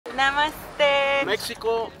Namaste.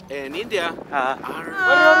 Mexico and India.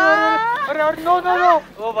 No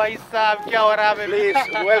ओ भाई साहब क्या हो रहा है? Please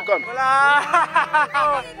welcome.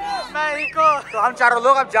 मेक्सिको। तो हम चारों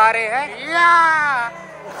लोग अब जा रहे हैं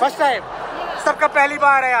फर्स्ट टाइम, सबका पहली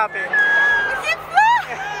बार है यहाँ पे।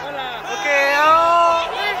 ओके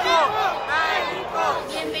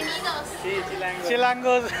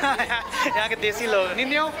चिलांगोस यहाँ के देसी लोग।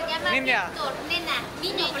 निन्यो निन्या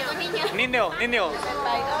निन्यो निन्यो।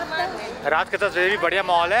 रात के 10 बजे भी बढ़िया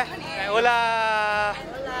माहौल है। ओला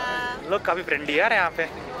लोग काफी फ्रेंडली यार यहाँ पे।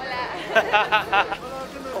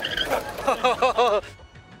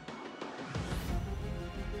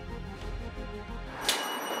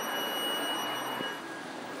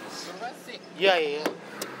 Ya.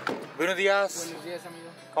 Buenos días. Buenos días, amigo.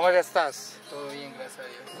 ¿Cómo estás? Todo bien, gracias a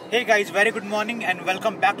Dios. Hey guys, very good morning and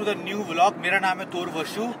welcome back to the new vlog. मेरा नाम है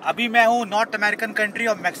tourvashu। अभी मैं हूँ नॉर्थ अमेरिकन कंट्री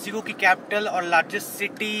और मेक्सिको की कैपिटल और largest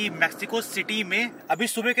city Mexico city में। अभी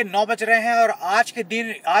सुबह के 9 बज रहे हैं और आज के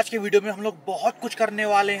वीडियो में हम लोग बहुत कुछ करने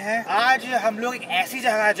वाले हैं। आज हम लोग एक ऐसी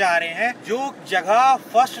जगह जा रहे हैं जो जगह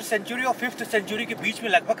 1st सेंचुरी और 5th सेंचुरी के बीच में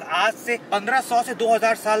लगभग आज से 1500 से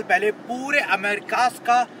 2000 साल पहले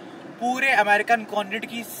पूरे अमेरिकन कॉन्टिनेंट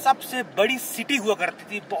की सबसे बड़ी सिटी हुआ करती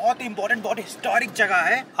थी। बहुत ही इंपॉर्टेंट, बहुत हिस्टोरिक जगह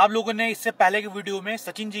है। आप लोगों ने इससे पहले के वीडियो में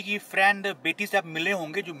सचिन जी की फ्रेंड बेटी से आप मिले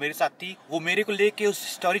होंगे जो मेरे साथ थी। वो मेरे को लेके उस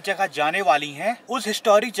हिस्टोरिक जगह जाने वाली हैं। उस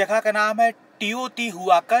हिस्टोरिक जगह का नाम है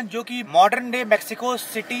टीओटीहुआकन, जो कि मॉडर्न डे मेक्सिको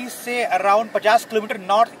सिटी से अराउंड 50 किलोमीटर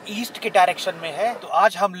नॉर्थ ईस्ट के डायरेक्शन में है। तो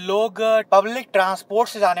आज हम लोग पब्लिक ट्रांसपोर्ट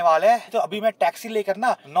से जाने वाले हैं। तो अभी मैं टैक्सी लेकर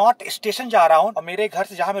ना नॉर्थ स्टेशन जा रहा हूँ और मेरे घर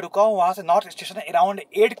से जहाँ मैं रुका हूँ वहाँ से नॉर्थ स्टेशन अराउंड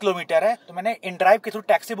 8 किलोमीटर है। तो मैंने इन ड्राइव के थ्रू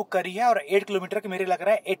टैक्सी बुक करी है और 8 किलोमीटर के मेरे लग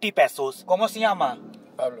रहा है 80 pesos. ¿Cómo se llama?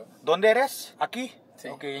 Pablo. ¿Dónde eres? ¿Aquí? Sí.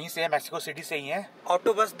 Okay, यहीं से है, मेक्सिको सिटी से ही है।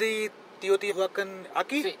 ऑटो बस दी टीओटीहुआकन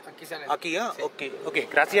aquí? Sí, aquí sale. aquí हाँ, Sí. Okay okay,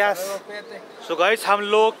 gracias। Cuídate. So guys, हम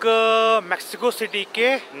लोग मेक्सिको सिटी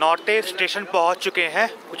के नॉर्थ स्टेशन पहुंच चुके हैं।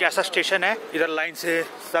 कुछ ऐसा स्टेशन है, इधर लाइन से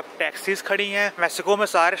सब टैक्सीज खड़ी हैं। मेक्सिको में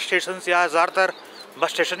सारे स्टेशन यहाँ ज्यादातर बस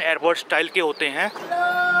स्टेशन एयरपोर्ट स्टाइल के होते हैं।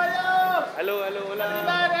 हेलो हेलो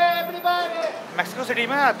मेक्सिको सिटी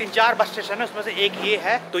में 3-4 बस स्टेशन है, उसमें से एक ये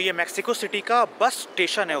है। तो ये मेक्सिको सिटी का बस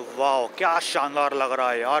स्टेशन है। वाह क्या शानदार लग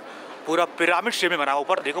रहा है यार, पूरा पिरामिड शेप में बना हुआ।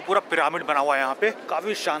 ऊपर देखो पूरा पिरामिड बना हुआ है यहाँ पे।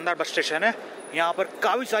 काफी शानदार बस स्टेशन है। यहाँ पर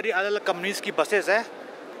काफी सारी अलग अलग कंपनीज की बसेस है।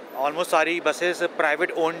 ऑलमोस्ट सारी बसेस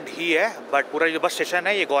प्राइवेट ओन्ड ही है, बट पूरा जो बस स्टेशन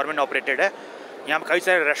है ये गवर्नमेंट ऑपरेटेड है। यहाँ पर कई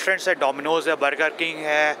सारे रेस्टोरेंट्स है, डोमिनोज है, बर्गर किंग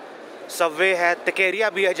है, सबवे है, तकेरिया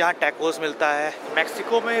भी है जहाँ टैकोस मिलता है।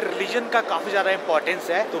 मेक्सिको में रिलीजन का काफ़ी ज़्यादा इंपॉर्टेंस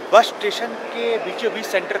है। तो बस स्टेशन के बीचों बीच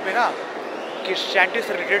सेंटर पे ना क्रिश्चियनिटी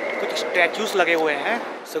से रिलेटेड कुछ स्टैचूज लगे हुए हैं।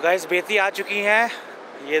 सो गाइस, बेटी आ चुकी हैं,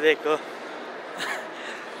 ये देखो।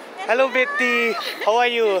 हेलो बेटी, how are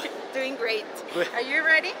you? Doing great. Are you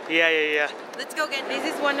ready? Yeah. Let's go get. This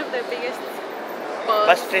is one of the biggest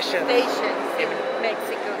Bus station. stations in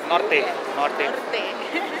Mexico. Norte. Norte.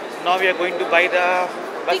 Now we are going to buy the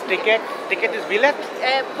bus ticket. Ticket is billet?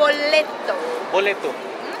 Boleto.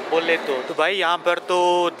 बोलेतो। तो भाई यहाँ पर तो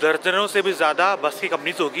दर्जनों से भी ज़्यादा बस की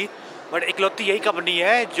कंपनीज होगी, बट इकलौती यही कंपनी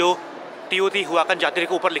है जो टीओटीहुआकन जाती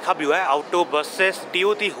के ऊपर लिखा भी हुआ है, आउटो buses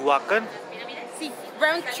टीओटीहुआकन। Sí.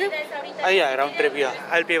 Round trip. Yeah, round trip, yeah.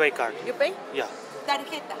 I'll pay by card. You pay? Yeah.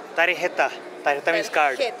 Tarjeta. Tarjeta means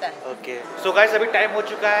card. Tarjeta. Okay. So guys, अभी टाइम हो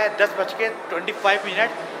चुका है 10:25।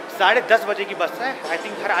 10:30 बजे की बस है। आई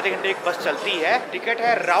थिंक हर आधे घंटे एक बस चलती है। टिकट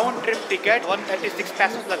है राउंड ट्रिप टिकट 136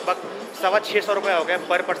 पेसोस, लगभग 650 रुपये हो गए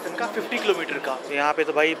पर पर्सन का 50 किलोमीटर का। तो यहाँ पे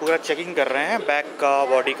तो भाई पूरा चेकिंग कर रहे हैं, बैग का,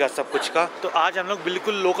 बॉडी का, सब कुछ का। तो आज हम लोग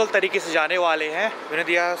बिल्कुल लोकल तरीके से जाने वाले हैं।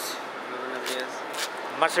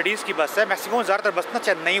 मर्सिडीज की बस है। मेक्सिको में ज़्यादातर बस ना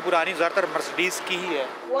चेन्नई पुरानी ज़्यादातर मर्सिडीज की ही है।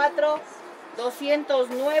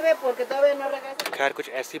 4,209 porque todavía no regreso. खैर कुछ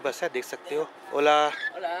ऐसी बस है, देख सकते हो। ओला।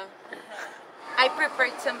 I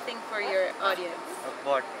prepared something for your audience.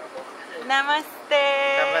 What? Namaste.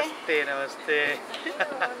 नमस्ते।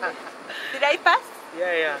 Did I pass?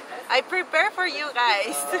 Yeah. I prepare for you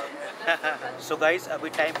guys. So guys, अभी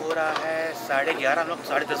टाइम हो रहा है 11:30। हम लोग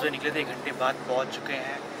 10:30 बजे निकले थे, 1 घंटे बाद पहुंच चुके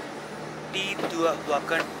हैं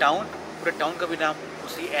टीओटीहुआकन टाउन। पूरे टाउन का भी नाम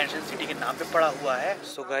उसी एंशिएंट सिटी के नाम पे पड़ा हुआ है।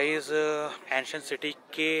 सो गाइज, एंशिएंट सिटी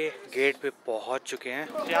के गेट पे पहुंच चुके हैं।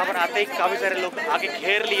 यहाँ पर आते ही काफ़ी सारे लोग आगे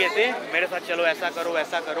घेर लिए थे, मेरे साथ चलो, ऐसा करो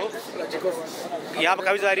वैसा करो। यहाँ पर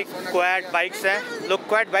काफ़ी सारी क्वाड बाइक्स हैं, लोग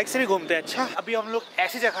क्वाड बाइक से भी घूमते हैं। अच्छा, अभी हम लोग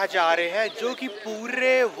ऐसी जगह जा रहे हैं जो कि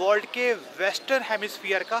पूरे वर्ल्ड के वेस्टर्न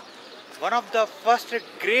हेमिस्फीयर का one of the first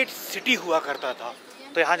great city हुआ करता था।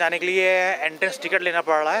 तो यहाँ जाने के लिए एंट्रेंस टिकट लेना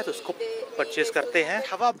पड़ रहा है, तो उसको परचेज करते हैं।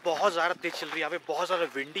 हवा बहुत ज़्यादा तेज चल रही है, यहाँ पे बहुत ज़्यादा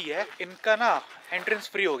विंडी है। इनका ना एंट्रेंस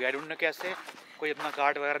फ्री हो गया, आई डोंट नो कैसे। कोई अपना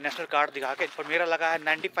कार्ड वगैरह नेशनल कार्ड दिखा के, पर मेरा लगा है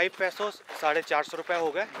 95 pesos, 450 रुपए हो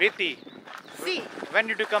गए। प्रीति, Sí. when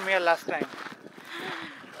did you come here last time?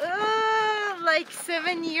 Like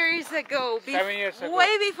 7 years ago. 7 years ago.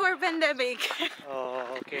 Way before pandemic. Oh,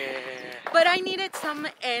 okay. But I needed some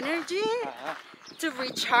energy to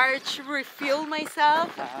recharge, refuel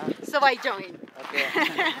myself. So I joined. Okay.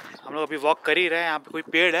 हम लोग अभी walk कर ही रहे हैं। यहाँ पे कोई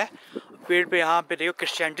पेड़ है, पेड़ पे यहाँ पे देखो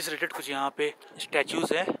क्रिश्चियनिटी से रिलेटेड कुछ यहाँ पे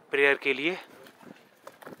स्टैचूज हैं प्रेयर के लिए।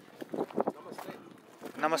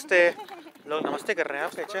 नमस्ते। लोग नमस्ते कर रहे हैं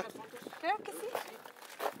आपके। अच्छा, Creo que sí.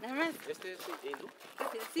 Nada más. Este es hindú.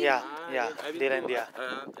 Sí. या दे रहे हैं।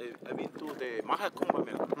 I've been to the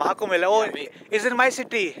Mahakumbh. Mahakumbh Mela, oh, is in my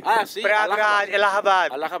city. See, Prayagraj,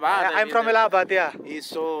 Allahabad. Allahabad. I'm from Allahabad, yeah. It's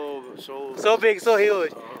so So big, so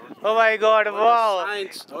huge. Oh my God, wow.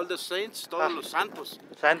 all the saints, todos los santos.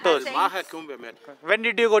 Santos. Mahakumbh. When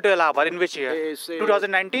did you go to Allahabad? In which year? It's,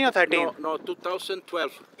 2019 or 13? No,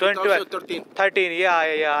 2012. 2013. 13,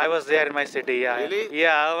 yeah. I was there in my city, yeah. Really?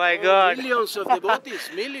 Yeah, oh my God. Millions of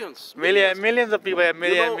devotees, millions. Millions of people,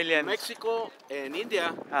 You know, millions. Mexico and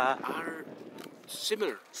India are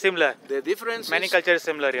similar. Similar. The difference Many is, cultures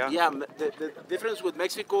similar, yeah. Yeah, the difference with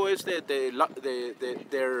Mexico is that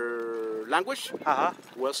their language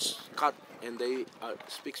was cut and they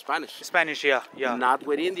speak Spanish. Spanish, yeah. Not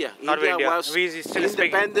with India. Not with India. Was We still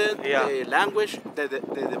speak- independent. yeah. The language, the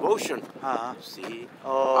devotion. Sí.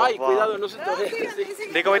 Oh, Ay, wow. cuidado, no se te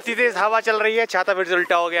sí. देखो इतनी तेज हवा चल रही है, छाता फिर से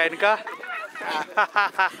उल्टा हो गया इनका।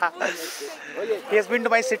 He has been to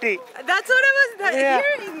my city. That's what I was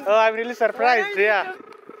hearing. Oh, I'm really surprised. Yeah.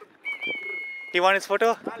 You want his photo?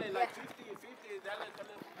 Dale, like 50, dale.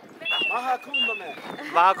 Mahakumbh, man.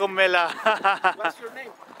 Mahakumbh Mela. What's your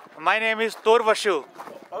name? My name is tourvashu.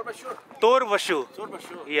 Tourvashu. Tourvashu.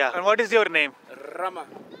 Tourvashu. Yeah. And what is your name? Rama.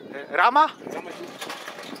 Rama?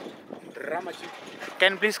 Ramaji.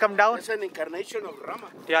 Can you please come down? It's an incarnation of Rama.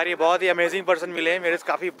 यार ये बहुत ही amazing person मिले हैं, मेरे से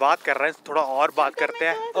काफी बात कर रहे हैं, थोड़ा और बात करते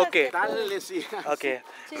हैं। Okay. Dale, sí. Okay.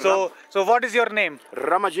 So what is your name?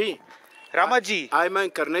 Ramaji. Ramaji. I'm an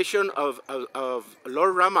incarnation of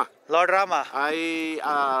Lord Rama. Lord Rama.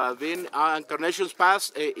 I been incarnations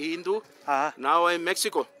past Hindu. Now I'm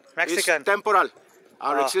Mexico. Mexican. It's temporal.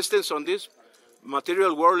 Our existence on this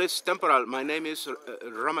material world is temporal. My name is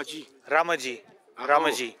Ramaji. Ramaji. Aho.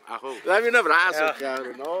 Ramaji. Aho. Dame un abrazo,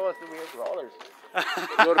 cabrón. No, we're brothers.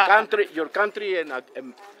 Your country and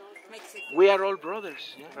Mexico. we are all brothers.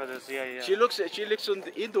 Yeah. Brothers, yeah. She looks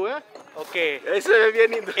Hindu, eh? Okay. Ese ve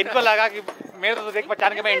bien Hindu. इनको लगा कि मेरे तो देख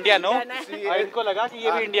पहचान के मैं Indian हूँ, और इनको लगा कि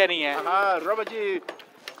ये भी इंडिया नहीं है। Ramaji,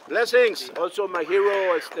 blessings. Also my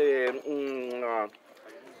hero,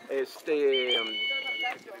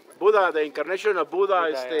 Buddha, the incarnation of Buddha,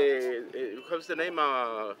 what's the name?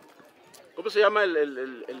 ¿Cómo se llama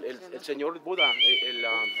el señor Buddha?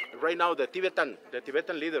 Right now, the Tibetan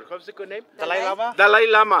leader. What's the name? Dalai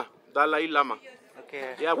Lama. Dalai Lama.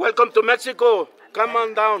 Okay. Yeah, welcome to Mexico. Come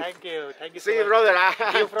on down. Thank you. See, so much.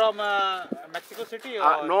 brother. You from Mexico City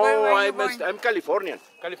or? No, Where were you born? I'm Californian.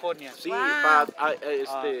 California. Sí, Wow.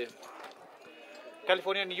 but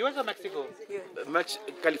California in US or Mexico?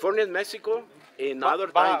 California and Mexico in other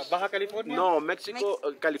Baja, times. Baja California? No, Mexico,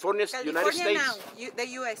 California, United California States. now. The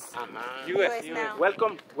U.S. US. now.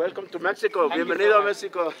 Welcome to Mexico. Thank you Bienvenido so a much.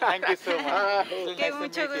 Mexico. Thank you so much. So Qué nice to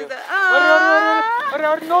mucho meet you. gusto. अरे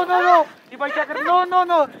no, ये भाई क्या कर रहे?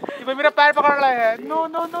 No, ये भाई मेरा पैर पकड़ रहा है। No.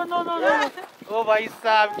 ओ भाई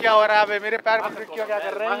साहब क्या हो रहा है? मेरे पैर पकड़ के क्या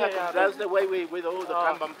कर रहे हैं यार? That's the way we do the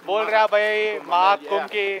Kambam. बोल रहा भाई महाकुंभ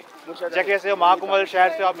की जगह से हो, महाकुंभ शहर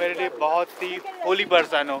से आप मेरे लिए बहुत ही होली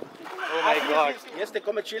पर्सन हो। Oh my God. ¿Y este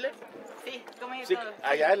come chile? Sí, como yo Sí, todo.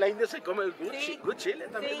 allá en la India se come good, Sí. good chile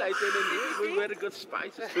también. Sí. Ahí tienen very good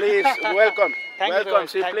spices. Please, welcome. Thank you so welcome.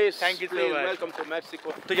 much. Sí, please. Thank you so please, much. Welcome to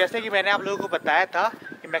Mexico. तो जैसे कि मैंने आप लोगों को बताया था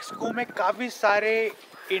कि मेक्सिको में काफ़ी सारे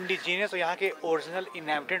इंडिजीनियस और यहाँ के ओरिजिनल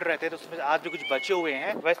इनहैबिटेंट रहते हैं, तो उसमें आज भी कुछ बचे हुए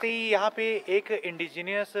हैं। वैसे ही यहाँ पे एक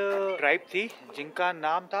इंडिजीनियस ट्राइब थी जिनका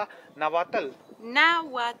नाम था नवातल,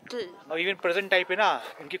 Nahuatl. और इवन प्रेजेंट टाइम पे ना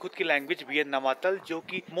इनकी खुद की लैंग्वेज भी है नवातल, जो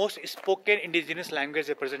कि मोस्ट स्पोकन इंडिजिनियस लैंग्वेज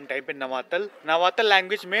है प्रेजेंट टाइम पे नवातल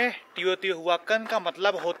लैंग्वेज में टियोतिहुआकन का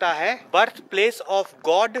मतलब होता है बर्थ प्लेस ऑफ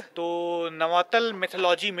गॉड। तो नवातल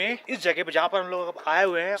मिथोलॉजी में इस जगह पे जहाँ पर हम लोग आए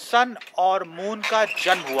हुए हैं सन और मून का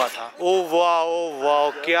जन्म हुआ था। ओ वाह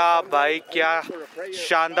क्या भाई, क्या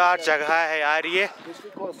शानदार जगह है यार ये,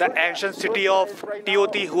 the ancient city of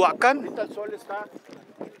टियोतिहुआकन।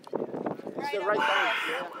 It's the right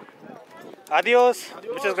time. Adios,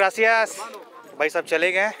 मुचस gracias. भाई सब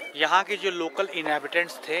चले गए। यहाँ के जो लोकल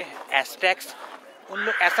इनहैबिटेंट्स थे एस्टेक्स, उन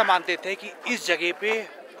लोग ऐसा मानते थे कि इस जगह पे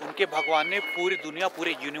उनके भगवान ने पूरी दुनिया,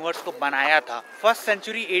 पूरे यूनिवर्स को बनाया था। फर्स्ट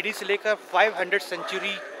सेंचुरी एडी से लेकर 500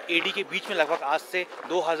 सेंचुरी एडी के बीच में, लगभग आज से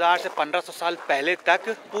 2000 से 1500 साल पहले तक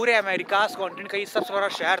पूरे अमेरिका कॉन्टिनेंट का ये सबसे बड़ा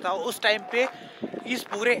शहर था। उस टाइम पे इस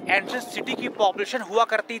पूरे एंशिएंट सिटी की पॉपुलेशन हुआ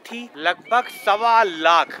करती थी लगभग 1.25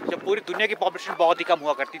 लाख, जब पूरी दुनिया की पॉपुलेशन बहुत ही कम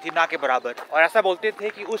हुआ करती थी, ना के बराबर। और ऐसा बोलते थे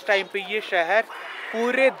कि उस टाइम पे ये शहर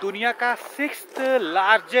पूरे दुनिया का 6th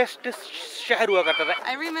लार्जेस्ट शहर हुआ करता था।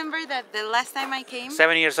 I remember that the last time I came,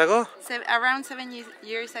 7 years ago, around 7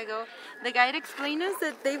 years ago, the guide explained us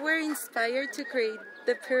that they were inspired to create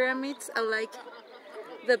the pyramids alike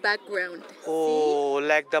the background. oh,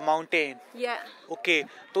 like the mountain. Yeah. Okay,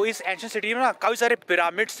 तो इस ancient city में ना काफ़ी सारे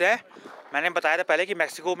pyramids हैं। मैंने बताया था पहले कि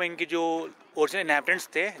मैक्सिको में इनकी जो ओरिजिनल इनहैबिटेंट्स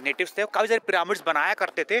थे, नेटिव्स थे, वो काफ़ी सारे पिरामिड्स बनाया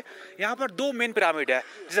करते थे। यहाँ पर 2 मेन पिरामिड है,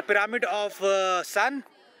 जैसे पिरामिड ऑफ सन,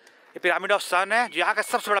 ये पिरामिड ऑफ सन है जो यहाँ का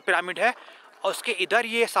सबसे बड़ा पिरामिड है। और उसके इधर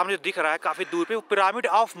ये सामने जो दिख रहा है काफ़ी दूर पे, वो पिरामिड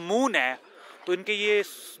ऑफ मून है। तो इनके ये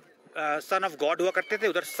सन ऑफ गॉड हुआ करते थे,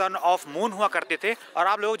 उधर सन ऑफ मून हुआ करते थे। और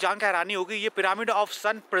आप लोग जान के हैरानी होगी, ये pyramid of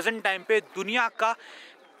sun present time पे दुनिया का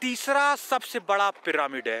 3रा सबसे बड़ा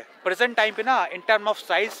पिरामिड है। प्रेजेंट टाइम पे ना, in term of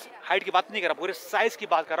size, height की बात नहीं कर रहा, पूरे साइज की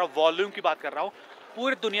बात कर रहा हूँ, वॉल्यूम की बात कर रहा हूँ।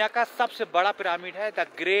 पूरी दुनिया का सबसे बड़ा पिरामिड है the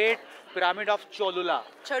great pyramid of Cholula,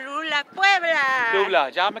 Puebla.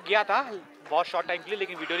 जहाँ मैं गया था बहुत शॉर्ट टाइम के लिए,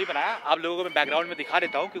 लेकिन वीडियो नहीं बनाया। आप लोगों को मैं बैकग्राउंड में दिखा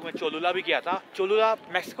देता हूँ, क्योंकि मैं चोलुला भी गया था। चोलुला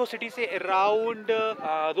मैक्सिको सिटी से अराउंड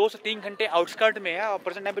 2 से 3 घंटे आउटस्कर्ट में है। और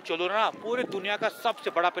प्रेजेंट टाइम पे चोलुला ना पूरी दुनिया का सबसे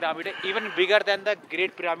बड़ा पिरामिड है, even bigger than the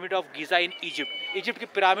great pyramid of Giza in Egypt. Egypt के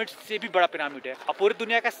पिरामिड से भी बड़ा पिरामिड है। और पूरी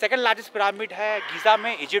दुनिया का 2nd लार्जेस्ट पिरामिड है गीजा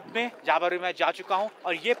में, इजिप्ट में, जहाँ पर मैं जा चुका हूँ।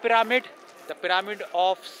 और ये पिरामिड, द पिरामिड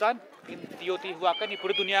ऑफ सन इन तियोतिहुआकन, ये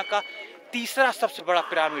पूरी दुनिया का 3रा सबसे बड़ा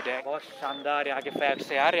पिरामिड है। बहुत शानदार यहाँ के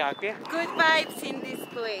फैक्ट्स है यार, यहाँ के Good vibes in this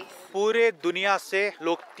place. पूरे दुनिया से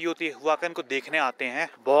लोग तियोतिहुआकन को देखने आते हैं।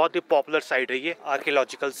 बहुत ही पॉपुलर साइट है ये,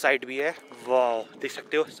 आर्कियोलॉजिकल साइट भी है। वाह, देख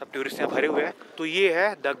सकते हो सब टूरिस्ट यहाँ भरे हुए हैं। तो ये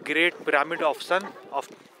है the great pyramid of son of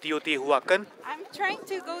तियोतिहुआकन। I'm trying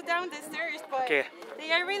to go down the stairs, but Okay.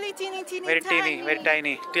 they are really teeny very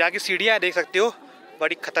tiny. तो यहाँ की सीढ़ियाँ देख सकते हो,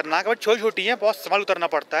 बड़ी खतरनाक है, छोटी छोटी हैं, बहुत संभाल उतरना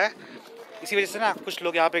पड़ता है। इसी वजह से ना कुछ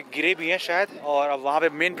लोग यहाँ पे गिरे भी हैं शायद। और अब वहाँ पे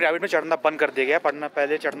मेन पिरामिड में चढ़ना बंद कर दिया गया, पढ़ना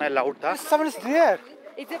पहले चढ़ना अलाउड था।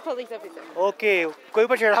 It's a police officer. Okay, कोई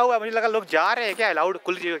ऊपर चढ़ा हुआ है, मुझे लगा लोग जा रहे हैं क्या, अलाउड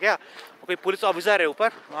खुल गया क्या, कोई पुलिस ऑफिसर है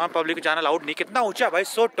ऊपर। वहाँ पब्लिक को जाना अलाउड नहीं। कितना ऊंचा भाई,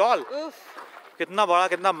 सो टॉल, कितना बड़ा,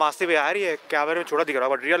 कितना मासिव है यार। ये कैमरे में छोटा दिख रहा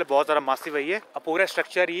है, बट रियल बहुत सारा मासिव है ये। अब पूरा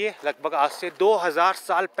स्ट्रक्चर ये लगभग आज से 2000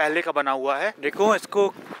 साल पहले का बना हुआ है। देखो इसको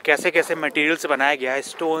कैसे कैसे मटेरियल से बनाया गया है,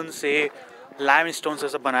 स्टोन से, लाइम स्टोन से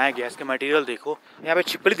सब बनाया गया है। इसके मटेरियल देखो, यहाँ पे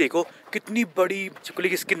छिपकली देखो, कितनी बड़ी छिपकली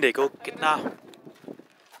की स्किन देखो, कितना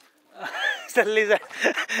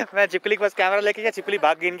मैं छिपकली के पास कैमरा लेके गया, छिपकली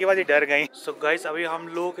भाग गई, इनके पास ही डर गई। सो गाइस, अभी हम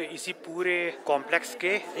लोग इसी पूरे कॉम्प्लेक्स के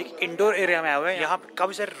एक इंडोर एरिया में आए हुए हैं। यहाँ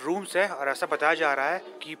काफी सारे रूम्स हैं और ऐसा बताया जा रहा है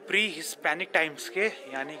कि प्री हिस्पैनिक टाइम्स के,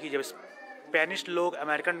 यानी कि जब स्पेनिश लोग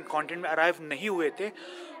अमेरिकन कॉन्टिनेंट में अराइव नहीं हुए थे,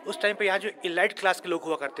 उस टाइम पे यहाँ जो इलाइट क्लास के लोग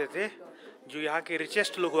हुआ करते थे, जो यहाँ के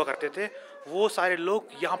रिचेस्ट लोग हुआ करते थे, वो सारे लोग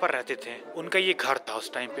यहाँ पर रहते थे। उनका ये घर था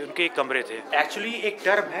उस टाइम पे, उनके कमरे थे। एक्चुअली एक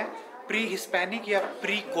टर्म है प्री हिस्पैनिक या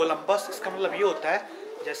प्री कोलंबस। इसका मतलब ये होता है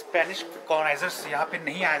जब स्पेनिश कॉलोनाइजर्स यहाँ पे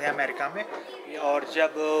नहीं आए थे अमेरिका में, और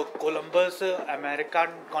जब कोलंबस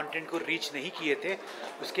अमेरिकन कॉन्टिनेंट को रीच नहीं किए थे,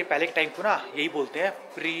 उसके पहले के टाइम को ना यही बोलते हैं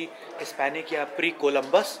प्री हिस्पैनिक या प्री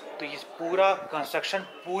कोलंबस। तो ये पूरा कंस्ट्रक्शन,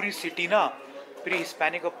 पूरी सिटी ना प्री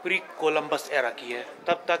हिस्पैनिक और प्री कोलंबस एरा की है।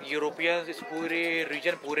 तब तक यूरोपियंस इस पूरे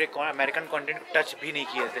रीजन, पूरे अमेरिकन कॉन्टिनेंट को टच भी नहीं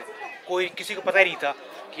किए थे। कोई, किसी को पता ही नहीं था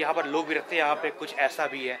कि यहाँ पर लोग भी रहते हैं, यहाँ पे कुछ ऐसा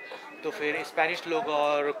भी है। तो फिर स्पेनिश लोग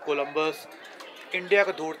और कोलंबस इंडिया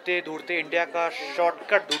को ढूंढते ढूंढते, इंडिया का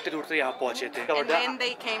शॉर्टकट ढूंढते ढूंढते यहाँ पहुँचे थे। And then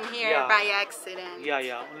they came here by accident.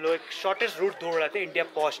 या उन लोग एक शॉर्टेस्ट रूट ढूंढ रहे थे इंडिया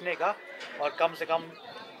पहुँचने का, और कम से कम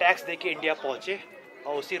टैक्स दे के इंडिया पहुँचे।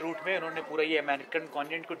 और उसी रूट में उन्होंने पूरा ये अमेरिकन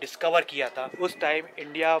कॉन्टिनेंट को डिस्कवर किया था। उस टाइम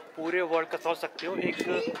इंडिया पूरे वर्ल्ड का, समझ सकते हो, एक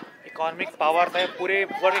इकोनॉमिक पावर था, पूरे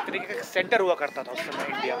वर्ल्ड एक तरीके का सेंटर हुआ करता था उस समय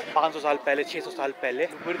इंडिया। 500 साल पहले, 600 साल पहले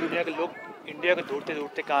पूरी दुनिया के लोग इंडिया को ढूंढते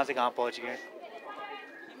ढूंढते कहाँ से कहाँ पहुँच गए।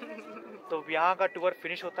 तो यहाँ का टूर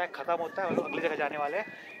फिनिश होता है, ख़त्म होता है, और लोग अगली जगह जाने वाले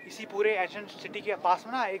हैं। इसी पूरे एंशिएंट सिटी के पास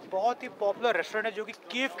में ना एक बहुत ही पॉपुलर रेस्टोरेंट है, जो कि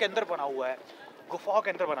केव के अंदर बना हुआ है, गुफाओं के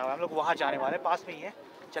अंदर बना हुआ है। हम लोग वहाँ जाने वाले हैं, पास में ही है,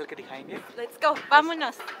 चल के दिखाएंगे। Let's go,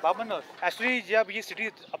 vámonos. एक्चुअली जब ये सिटी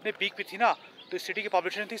अपने पीक पे थी ना, तो इस सिटी की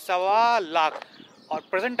पॉपुलेशन थी 1.25 लाख, और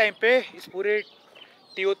प्रेजेंट टाइम पे इस पूरे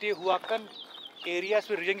तियोतिहुआकन एरिया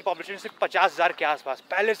से रीजन की पॉपुलेशन सिर्फ 50,000 के आसपास,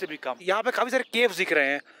 पहले से भी कम। यहाँ पे काफ़ी सारे केव्स दिख रहे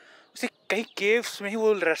हैं। उसी कहीं केव्स में ही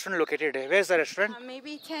वो रेस्टोरेंट लोकेटेड है। Where is the restaurant?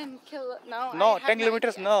 Maybe 10 kilo. No. No, I have 10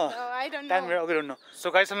 kilometers. idea. No. No, I don't 10 know. minutes. Okay, don't know.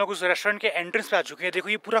 So guys, हम लोग उस रेस्टोरेंट के एंट्रेंस पे आ चुके हैं। देखो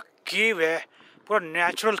ये पूरा केव है, पूरा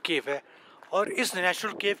नेचुरल केव है, और इस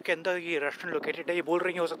नेचुरल केव के अंदर ये रेस्टोरेंट लोकेटेड है। ये बोल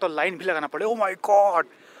रही है हो सकता है लाइन भी लगाना पड़े। ओह माय गॉड,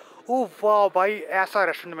 ओह वाह भाई, ऐसा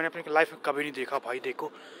रेस्टोरेंट मैंने अपनी लाइफ में कभी नहीं देखा भाई।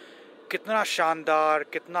 देखो कितना शानदार,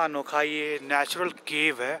 कितना अनोखा ये नेचुरल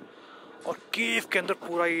केव है, और केव के अंदर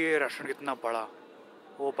पूरा ये रेस्टोरेंट कितना बड़ा।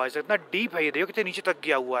 ओ भाई साहब, इतना डीप है ये, देखो कितने नीचे तक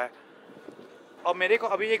गया हुआ है। और मेरे को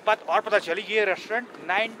अभी एक बात और पता चली, ये रेस्टोरेंट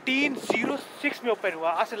 1906 में ओपन हुआ,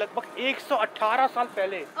 आज से लगभग 118 साल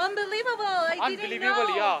पहले। Unbelievable! I didn't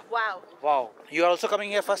know. Yeah. Wow. Wow. You are also coming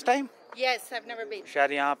here first time? Yes, I've never been.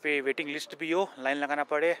 शायद यहाँ पे वेटिंग लिस्ट भी हो, लाइन लगाना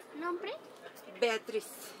पड़े। Nombre?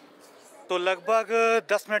 Beatriz. तो लगभग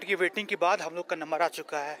 10 मिनट की वेटिंग के बाद हम लोग का नंबर आ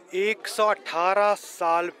चुका है। 118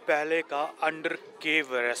 साल पहले का अंडर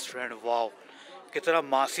केव रेस्टोरेंट। वाओ, कितना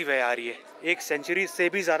मासिव है यार ये। 1 सेंचुरी से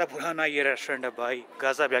भी ज्यादा पुराना ये रेस्टोरेंट है भाई।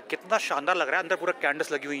 गजब यार, कितना शानदार लग रहा है। अंदर पूरा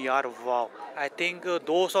कैंडल्स लगी हुई यार। वाओ, आई थिंक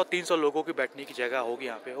 200-300 लोगों की बैठने की जगह होगी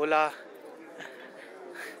यहाँ पे। ओला,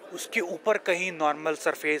 उसके ऊपर कहीं नॉर्मल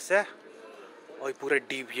सरफेस है, और पूरा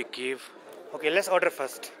डीप ये केव। Okay, let's order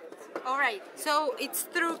first. All right. So it's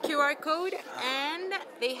through QR code, and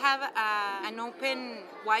they have an open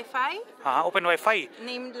Wi-Fi. हाँ, open wifi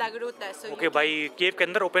Named La Gruta. So okay भाई, केव के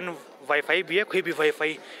अंदर ओपन वाईफाई भी है, कोई भी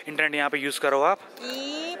वाईफाई इंटरनेट यहाँ पे यूज करो आप।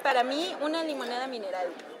 Y para mí una limonada mineral.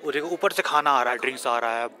 और देखो ऊपर से खाना आ रहा है, ड्रिंक्स आ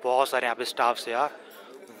रहा है, बहुत सारे यहाँ पे स्टाफ से यार।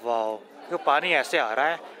 वाओ, देखो पानी ऐसे आ रहा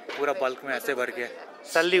है पूरा बल्क में ऐसे भर के।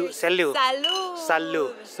 सल्लू सल्लू सल्लू।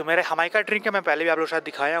 तो मेरे हमाइका ड्रिंक है, मैं पहले भी आप लोग शायद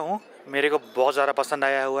दिखाया हूँ, मेरे को बहुत ज़्यादा पसंद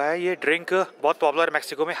आया हुआ है ये ड्रिंक। बहुत पॉपुलर है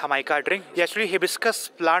मैक्सिको में हमाइका ड्रिंक। ये एक्चुअली हिबिस्कस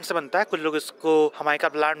प्लांट से बनता है, कुछ लोग इसको हमाइका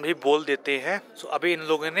प्लांट भी बोल देते हैं। सो अभी इन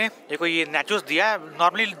लोगों ने देखो ये नेचोस दिया है।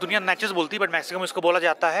 नॉर्मली दुनिया नेचोस बोलती है, बट मैक्सिको में इसको बोला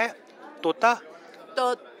जाता है तोता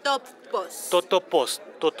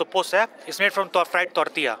तोतोपोस है। इसमें फ्रॉम फ्राइड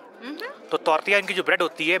टॉर्टिया। तो टॉर्टिया इनकी जो ब्रेड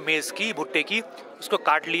होती है मेज की, भुट्टे की, उसको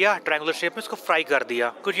काट लिया ट्रायंगुलर शेप में, उसको फ्राई कर दिया।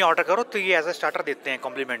 कुछ यहाँ ऑर्डर करो तो ये एज ए स्टार्टर देते हैं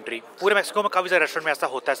कॉम्प्लीमेंट्री। पूरे मैक्सिको में काफी सारे रेस्टोरेंट में ऐसा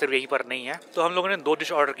होता है, सिर्फ यहीं पर नहीं है। तो हम लोगों ने 2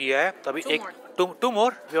 डिश ऑर्डर किया है, तभी एक to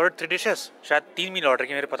more we order 3 dishes. शायद 3 मील ऑर्डर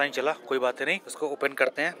किया, मेरे पता नहीं चला, कोई बात नहीं। उसको ओपन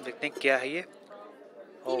करते हैं, देखते हैं क्या है ये।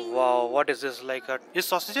 Oh wow, what is this like? ये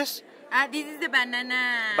sausages? This is the banana.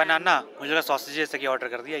 बनाना, मुझे लगा सॉसेजेस की ऑर्डर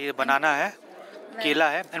कर दिया। ये बनाना है, केला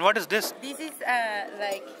है। And what is this? This is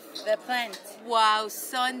like the plant. Wow,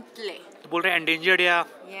 sontle. तो बोल रहे हैं एंडेंजर्ड या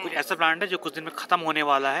कुछ ऐसा प्लांट है जो कुछ दिन में खत्म होने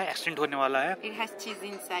वाला है, एक्सटिंक्ट होने वाला है। It has cheese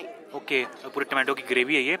inside. Okay, पूरी टमाटो की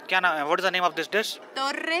ग्रेवी है ये। क्या नाम है? What is the name of this dish?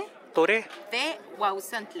 तोरे de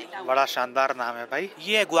guausantle. बड़ा शानदार नाम है भाई।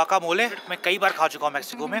 ये है गुआकामोले, मैं कई बार खा चुका हूँ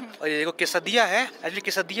मैक्सिको में। और ये देखो केसदिया है। एक्चुअली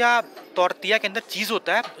केसदिया टॉर्टिया के अंदर चीज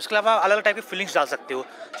होता है, उसके अलावा अलग अलग टाइप के फिलिंग्स डाल सकते हो,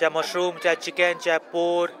 चाहे मशरूम, चाहे चिकन, चाहे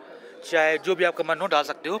पोर, चाहे जो भी आपका मन हो डाल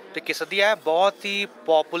सकते हो। तो केसदिया है, बहुत ही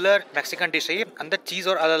पॉपुलर मैक्सिकन डिश है ये। अंदर चीज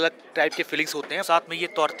और अलग अलग टाइप के फिलिंग्स होते हैं। साथ में ये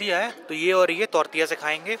टॉर्टिया है, तो ये और ये टॉर्टिया से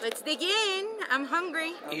खाएंगे। Let's begin. I'm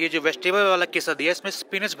hungry. ये जो वेजिटेबल वाला केसदिया है, इसमें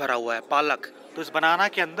स्पिनच भरा हुआ है, पालक। तो इस बनाना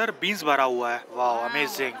के अंदर बीन्स भरा हुआ है। वाह,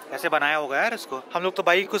 अमेजिंग। ऐसे बनाया होगा यार इसको। हम लोग तो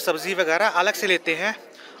भाई कुछ सब्जी वगैरह अलग से लेते हैं,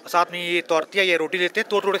 और साथ में ये टॉर्टिया, ये रोटी लेते हैं,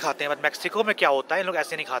 तोड़ खाते हैं। बट मैक्सिको में क्या होता है, इन लोग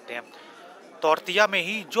ऐसे नहीं खाते हैं। टॉर्टिया में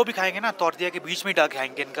ही जो भी खाएंगे ना, टॉर्टिया के बीच में ही डाल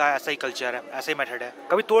खाएंगे। इनका ऐसा ही कल्चर है, ऐसा ही मेथड है।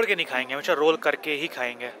 कभी तोड़ के नहीं खाएंगे, हमेशा रोल करके ही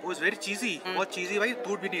खाएंगे। वो इज वेरी चीजी, बहुत चीजी भाई,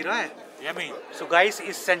 टूट भी नहीं रहा है। सो गाइस,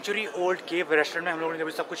 इस सेंचुरी ओल्ड केव रेस्टोरेंट में हम लोगों ने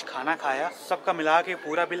अभी सब कुछ खाना खाया। सबका मिला के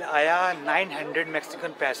पूरा बिल आया 900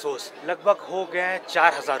 मैक्सिकन पैसोस, लगभग हो गए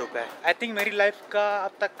 4000 रुपए। आई थिंक मेरी लाइफ का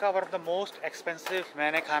अब तक का one of the most expensive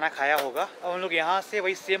मैंने खाना खाया होगा। अब हम लोग यहाँ से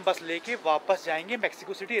वही सेम बस लेके वापस जाएंगे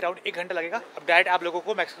मैक्सिको सिटी। अराउंड 1 घंटा लगेगा। अब डायरेक्ट आप लोगों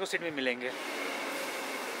को मैक्सिको सिटी में मिलेंगे।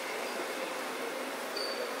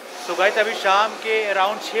 तो गाइस, अभी शाम के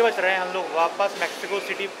अराउंड 6 बज रहे हैं, हम लोग वापस मैक्सिको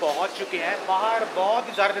सिटी पहुंच चुके हैं। बाहर बहुत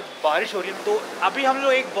ही ज़्यादा बारिश हो रही है। तो अभी हम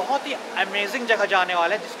लोग एक बहुत ही अमेजिंग जगह जाने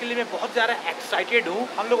वाले हैं, जिसके लिए मैं बहुत ज़्यादा एक्साइटेड हूँ।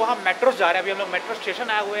 हम लोग वहाँ मेट्रो जा रहे हैं। अभी हम लोग मेट्रो स्टेशन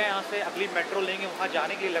आए हुए हैं, यहाँ से अगली मेट्रो लेंगे। वहाँ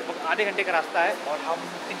जाने के लिए लगभग आधे घंटे का रास्ता है, और हम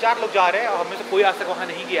 3-4 लोग जा रहे हैं, और हमें से कोई आज तक वहाँ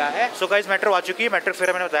नहीं गया है। सो गाइस, मेट्रो आ चुकी है। मेट्रो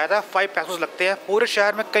फेयर मैंने बताया था 5 पैसोस लगते हैं। पूरे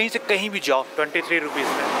शहर में कहीं से कहीं भी जाओ 23 रुपीज़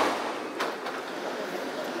में।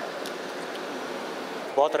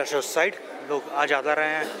 बहुत रश है उस साइड, लोग आ ज़्यादा रहे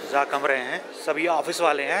हैं, जा कम रहे हैं। सभी ऑफिस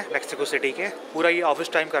वाले हैं मैक्सिको सिटी के। पूरा ये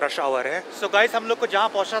ऑफिस टाइम का रश आवर है। सो गाइस, हम लोग को जहाँ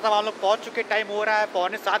पहुँचना था वहाँ लोग पहुँच चुके। टाइम हो रहा है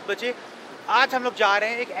 6:45 बजे। आज हम लोग जा रहे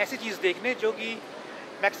हैं एक ऐसी चीज़ देखने जो कि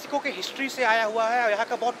मैक्सिको के हिस्ट्री से आया हुआ है, और यहाँ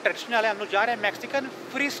का बहुत ट्रेडिशनल है। हम लोग जा रहे हैं मैक्सिकन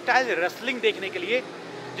फ्री स्टाइल रेसलिंग देखने के लिए,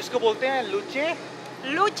 जिसको बोलते हैं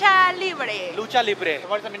Lucha libre. Lucha Libre.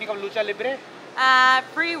 What is the meaning of Lucha Libre?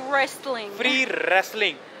 Free wrestling. Free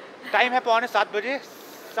wrestling. Time है 6:45 बजे।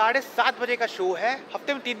 7:30 बजे का शो है।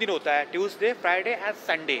 हफ्ते में 3 दिन होता है, Tuesday, Friday and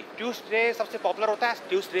Sunday. Tuesday सबसे पॉपुलर होता है,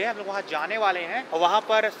 ट्यूसडे हम लोग वहाँ जाने वाले हैं और वहाँ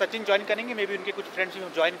पर सचिन ज्वाइन करेंगे, मे बी उनके कुछ फ्रेंड्स भी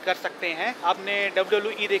ज्वाइन कर सकते हैं। आपने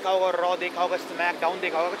WWE देखा होगा, रॉ देखा होगा, स्मैकडाउन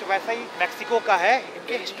देखा होगा, कुछ वैसा ही मैक्सिको का है।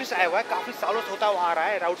 इनके हिस्ट्री से आया हुआ है, काफी सालों से होता हुआ आ रहा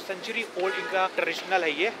है, अराउंड सेंचुरी ओल्ड इनका ट्रेडिशनल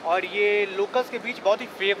है ये। और ये लोकल्स के बीच बहुत ही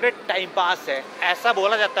फेवरेट टाइम पास है। ऐसा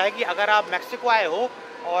बोला जाता है कि अगर आप मैक्सिको आए हो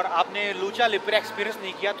और आपने लूचा लिब्रे एक्सपीरियंस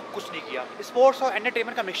नहीं किया तो कुछ नहीं किया। स्पोर्ट्स और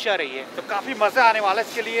एंटरटेनमेंट का मिक्सचर है ये, तो काफी मजा आने वाला है।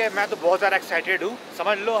 इसके लिए मैं तो बहुत ज्यादा एक्साइटेड हूँ।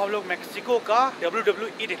 समझ लो हम लोग मैक्सिको का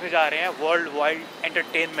WWE देखने जा रहे हैं, world wide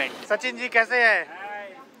entertainment. Sachin ji कैसे हैं?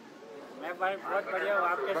 मैं भाई बहुत बढ़िया हूँ,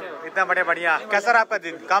 आप कैसे हो? इतना बढ़िया। कैसा रहा आपका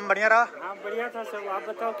दिन? काम बढ़िया रहा? हाँ बढ़िया था सब, आप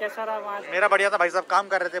बताओ कैसा रहा वहाँ? मेरा बढ़िया था भाई साहब, काम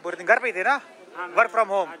कर रहे थे पूरे दिन। घर पे ही थे ना? Work from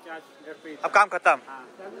home. अब काम खत्म।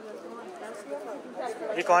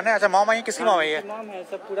 ये कौन है? अच्छा मॉम आई है। किसकी मॉम आई है? मॉम है,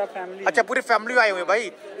 सब पूरा फैमिली। अच्छा पूरी फैमिली आए हुए हैं भाई।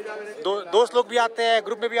 दोस्त लोग भी आते हैं,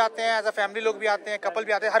 ग्रुप में भी आते हैं, एज अ फैमिली लोग भी आते हैं, कपल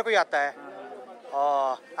भी आते हैं, हर कोई आता है।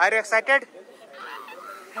 Are you excited?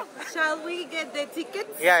 Shall we get the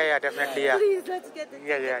tickets? Yeah, definitely, yeah. Please, let's get the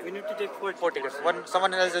Yeah. We need to take 4 tickets.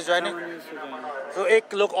 Someone else is joining. तो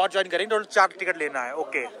एक लोग और ज्वाइन करेंगे, टोटल 4 टिकट लेना है।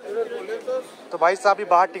 ओके। तो भाई साहब भी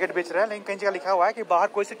बाहर टिकट बेच रहे हैं, लेकिन कहीं जगह लिखा हुआ है कि बाहर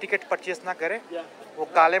कोई सी टिकट परचेस ना करे। वो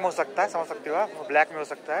काले में हो सकता है, समझ सकते हो आप, वो ब्लैक में हो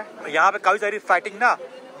सकता है। यहाँ पे काफी सारी फाइटिंग ना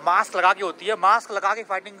मास्क लगा के होती है। मास्क लगा के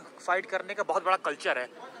फाइट करने का बहुत बड़ा कल्चर है।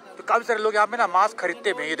 तो काफी सारे लोग यहाँ पे ना मास्क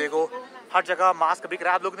खरीदते भी हैं। ये देखो हर जगह मास्क बिक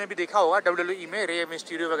रहा है। आप लोग ने भी देखा होगा WWE में, रे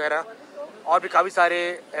मिस्टीरियो वगैरह और भी काफी सारे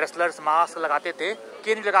रेसलर्स मास्क लगाते थे।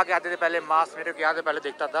 के नहीं लगा के आते थे पहले मास्क, मेरे को याद है पहले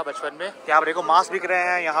देखता था बचपन में। यहाँ पे देखो मास्क बिक रहे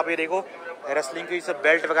हैं। यहाँ पे देखो रेसलिंग की सब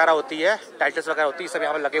बेल्ट वगैरह होती है, टाइटल्स वगैरह होती है, सब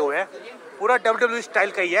यहाँ पे लगे हुए हैं। पूरा WWE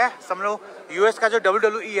स्टाइल का ही है। समझो यूएस का जो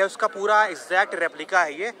WWE है उसका पूरा एग्जैक्ट रेप्लिका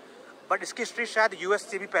है ये, बट इसकी हिस्ट्री शायद यूएस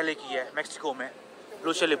से भी पहले की है, मैक्सिको में,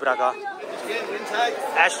 लूचा लिब्रा का।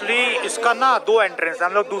 एक्चुअली इसका ना 2 एंट्रेंस है।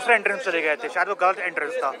 हम लोग दूसरे एंट्रेंस चले गए थे, शायद वो गलत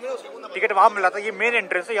एंट्रेंस था। टिकट वहाँ मिला था, ये मेन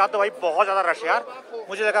एंट्रेंस है। यहाँ तो भाई बहुत ज़्यादा रश है यार,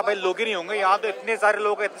 मुझे लगा भाई लोग ही नहीं होंगे। यहाँ तो इतने सारे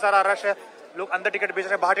लोग, इतना सारा रश है, लोग अंदर टिकट बेच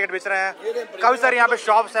रहे हैं, बाहर टिकट बेच रहे हैं। काफ़ी सारे यहाँ पे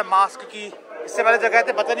शॉप्स है मास्क की। इससे पहले जगह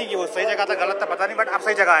थे, पता नहीं कि वो सही जगह था गलत था पता नहीं, बट आप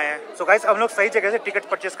सही जगह आए हैं। सो गाइस हम लोग सही जगह से टिकट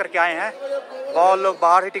परचेस करके आए हैं। बहुत लोग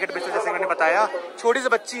बाहर ही टिकट बेचते, जैसे मैंने बताया। छोटी सी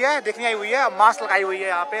बच्ची है देखने आई हुई है, मास्क लगाई हुई है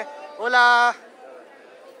यहाँ पे। ओला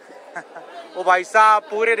वो भाई साहब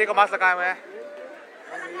पूरे देखो मास्क लगाए हुए हैं।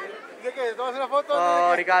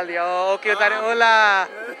 निकाल दिया। ओके उतारे। ओला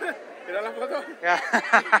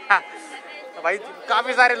भाई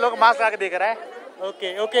काफी सारे लोग मास्क लगा के देख रहे हैं।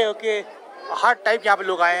 ओके हर टाइप के यहाँ पे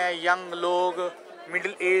लोग आए हैं, यंग लोग,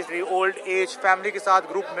 middle age, old age, family के साथ,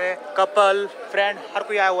 ग्रुप में, कपल, फ्रेंड, हर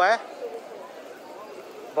कोई आया हुआ है।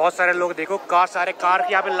 बहुत सारे लोग देखो, कार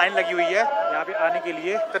की यहाँ पे लाइन लगी हुई है यहाँ पे आने के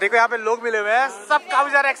लिए। तो देखो यहाँ पे लोग मिले हुए हैं, सब काफी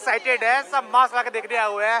ज्यादा एक्साइटेड है, सब मास्क लगा के देखने आए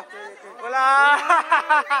हुए हैं। बोला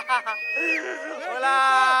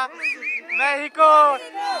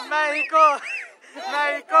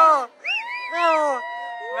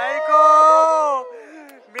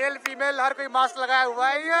मेल फीमेल हर कोई मास्क लगाया हुआ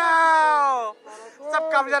है। सब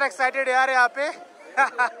काफी ज्यादा एक्साइटेड है यार यहाँ पे।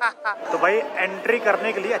 तो भाई एंट्री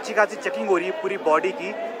करने के लिए अच्छी खासी चेकिंग हो रही है पूरी बॉडी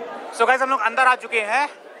की। सो गाइस हम लोग अंदर आ चुके हैं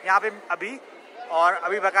यहाँ पे अभी, और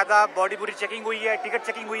अभी बाकायदा बॉडी पूरी चेकिंग हुई है, टिकट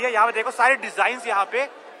चेकिंग हुई है। यहाँ पे देखो सारे डिजाइन्स, यहाँ पे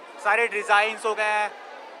सारे डिजाइन्स हो गए,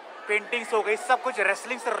 पेंटिंग्स हो गई, सब कुछ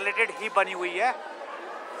रेसलिंग से रिलेटेड ही बनी हुई है।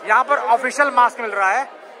 यहाँ पर ऑफिशियल मास्क मिल रहा है,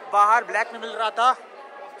 बाहर ब्लैक में मिल रहा था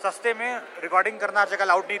सस्ते में। रिकॉर्डिंग करना हर जगह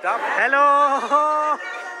अलाउड नहीं था।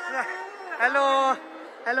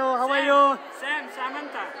 Hello how are you?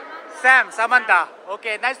 Sam Samanta.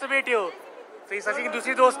 Okay nice to meet you. तो ये सचिन की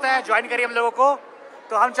दूसरी दोस्त है, ज्वाइन करिए हम लोगों को।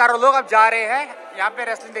 तो हम चारों लोग अब जा रहे हैं यहाँ पे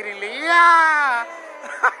रेसलिंग देखने के लिए।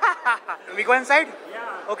 We go inside?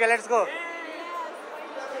 Okay let's go.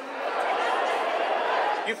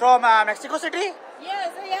 You from Mexico city? Yes,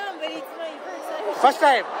 I am, but it's my first time. First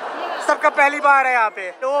time? सबका पहली बार है यहाँ पे।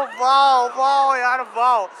 ओ वाओ यार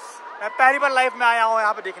वाओ, मैं पहली बार लाइफ में आया हूँ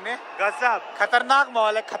यहाँ पे देखने। गजब खतरनाक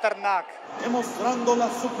माहौल है, खतरनाक। Demostrando la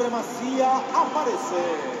supremacía aparece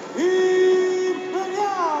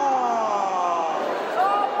Imperial।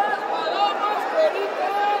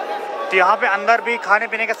 तो यहाँ पे अंदर भी खाने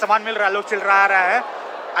पीने का सामान मिल रहा है, लोग चिल रहा है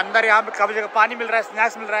अंदर। यहाँ पे काफी जगह पानी मिल रहा है,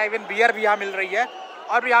 स्नैक्स मिल रहा है, इवन बियर भी यहाँ मिल रही है,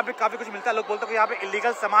 और भी यहाँ पे काफी कुछ मिलता है। लोग बोलते हैं कि यहाँ पे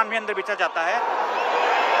इलीगल सामान भी अंदर बेचा जाता है।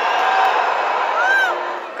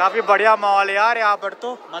 काफी बढ़िया माहौल है यार यहाँ पर,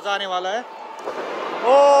 तो मजा आने वाला है।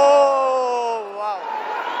 ओ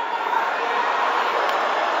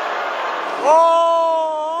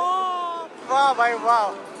वाह भाई वाह।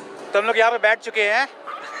 तो हम लोग यहाँ पे बैठ चुके हैं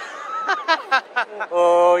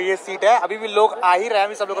ओ ये सीट है, अभी भी लोग आ ही रहे हैं,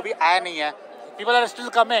 अभी सब लोग अभी आया नहीं है। People are still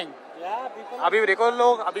coming. अभी भी देखो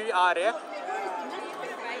लोग अभी भी आ रहे हैं।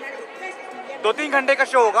 2-3 घंटे का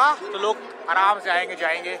शो होगा तो लोग आराम से आएंगे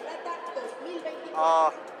जाएंगे।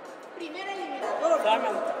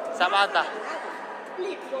 समानता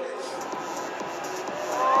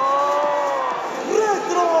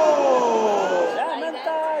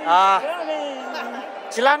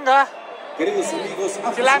चिलांगा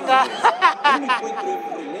चिलांगा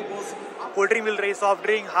कोल्ड ड्रिंक मिल रही है, soft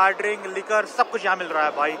drink, hard drink, liquor, सब कुछ यहाँ मिल रहा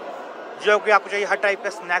है भाई, जो कि आपको चाहिए। हर टाइप का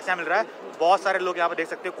स्नैक्स यहाँ मिल रहा है। बहुत सारे लोग यहाँ पे देख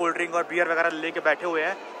सकते हो कोल्ड ड्रिंक और बियर वगैरह लेके बैठे हुए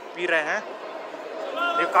हैं, पी रहे हैं।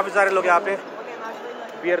 ये काफ़ी सारे लोग यहाँ पे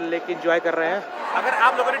बियर लेके एंजॉय कर रहे हैं। अगर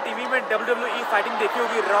आप लोगों ने टीवी में WWE फाइटिंग देखी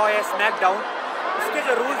होगी, रॉ या स्मैकडाउन, उसके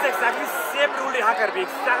जो रूल्स एक्जैक्टली सेम रूल यहाँ कर भी,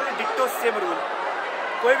 एक्जैक्टली डिक्टो सेम रूल,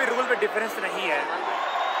 कोई भी रूल में डिफरेंस नहीं है।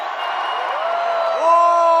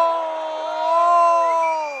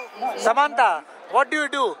 Samantha, what do you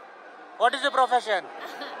do? What is your profession?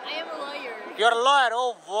 I am a lawyer. You're a lawyer.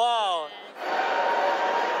 Oh wow.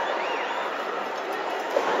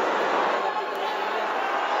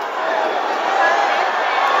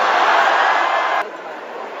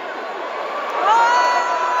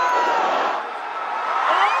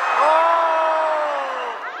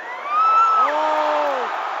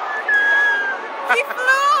 He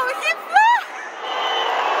flew! He flew!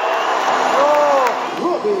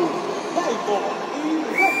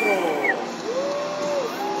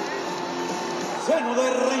 Lleno de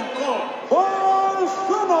rencor,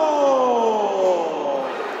 ¡Volcano!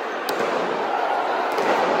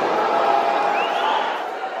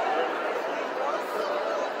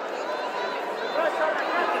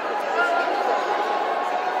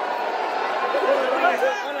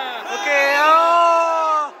 Okay.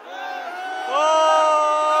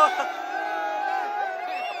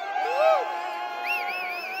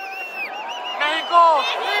 Mexico!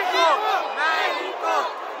 Mexico! Mexico!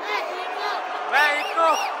 Mexico!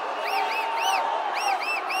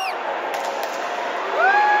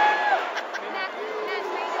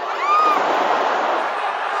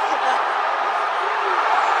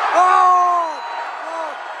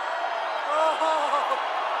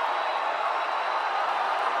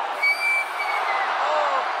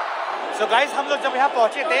 तो guys हम लोग जब यहाँ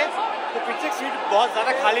पहुँचे थे तो पीछे seat बहुत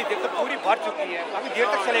ज़्यादा खाली थी, तो पूरी भर चुकी है। काफ़ी देर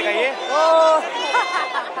तक चलेगा ये।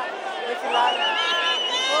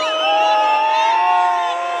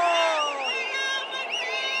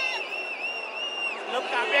 लोग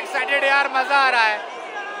काफ़ी एक्साइटेड यार, मज़ा आ रहा है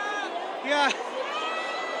क्या?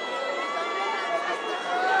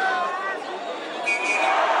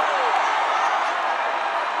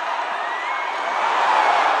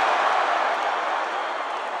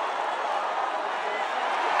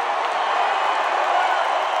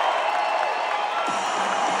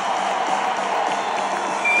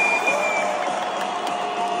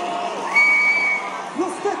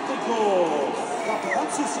 Captain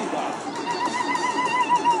Suicida.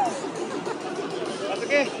 That's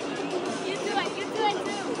okay. You do it too.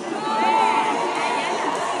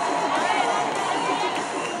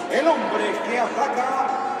 El hombre que ataca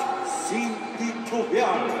sin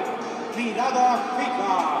titubear. Mirada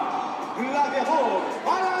fija. Gladiador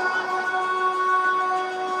para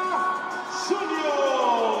Junior.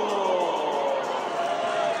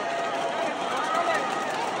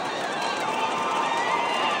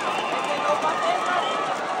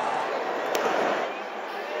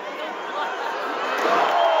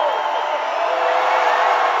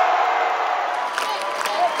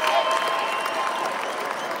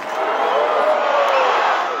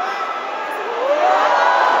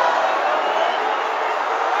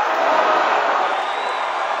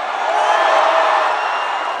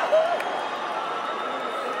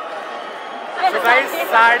 तो गाइस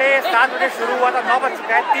 7:30 बजे शुरू हुआ था, 9 बज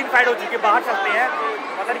चुका है, 3 फाइट हो चुकी है। बाहर चलते हैं,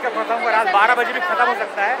 पता नहीं कब खत्म होगा, रात 12 बजे भी खत्म हो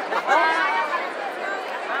सकता है।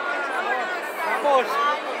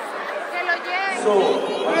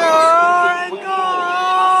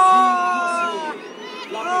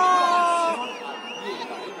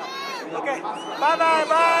 Okay, bye bye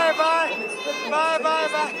bye bye bye bye bye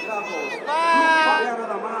bye.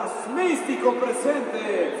 Místico presente.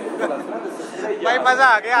 भाई मजा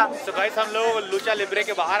आ गया। तो गाइस हम लोग लूचा लिब्रे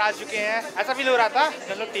के बाहर आ चुके हैं। ऐसा फील हो रहा था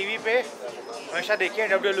जब लोग टीवी पे हमेशा देखिए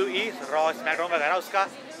WWE, रॉ, स्मैकडाउन वगैरह, उसका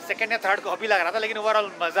सेकंड या थर्ड कॉपी लग रहा था, लेकिन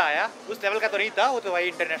ओवरऑल मजा आया। उस लेवल का तो नहीं था, वो तो भाई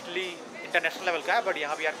इंटरनेशनल लेवल का है, बट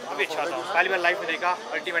यहाँ भी यार काफी अच्छा था। पहली बार लाइव में देखा,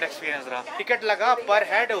 अल्टीमेट एक्सपीरियंस रहा। टिकट लगा पर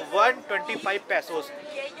head 125 pesos,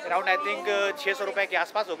 around I think 600 रुपए के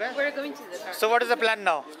आसपास हो गए। We're going to the car. So what is the plan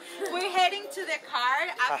now? We're heading to the car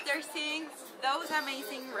after seeing those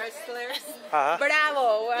amazing wrestlers. हाँ.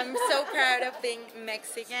 Bravo! I'm so proud of being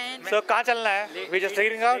Mexican. So कहाँ चलना है? We just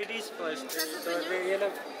figuring out. Ladies first. So ये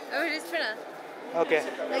लोग Oh, it is for now. Okay.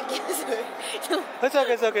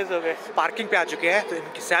 It's okay. Parking पे आ चुके हैं तो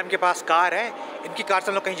इनकी सैम के पास कार है. इनकी कार से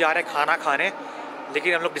हम लोग कहीं जा रहे हैं खाना खाने,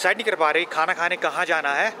 लेकिन हम लोग डिसाइड नहीं कर पा रहे खाना खाने कहाँ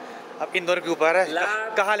जाना है. अब इन दोनों के ऊपर है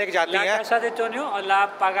कहाँ लेके जाती हैं. La Casa de Toño और La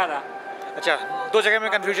Pagada. अच्छा, दो जगह में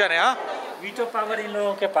कंफ्यूजन है. हाँ, वीटो पावर इन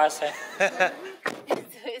लोगों के पास है.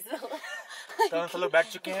 तो हम सब लोग बैठ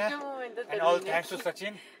चुके हैं. And all thanks to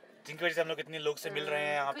Sachin, जिनकी वजह से हम लोग इतने लोग से मिल रहे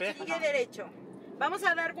हैं यहाँ पे. Vamos a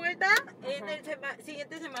dar vuelta en el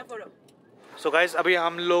siguiente semáforo. So guys, अभी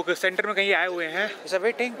हम लोग सेंटर में कहीं आए हुए हैं. Is it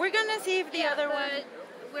waiting? We're gonna see if the other one.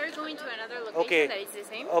 We're going to another location Okay. that is the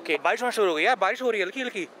same. Okay. बारिश होना शुरू हो गई यार. बारिश हो रही है हल्की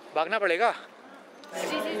हल्की. भागना पड़ेगा.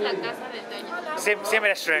 This is La Casa de Toño. Same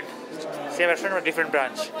restaurant. Same restaurant but different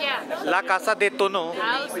branch. Yeah. La Casa de Tono.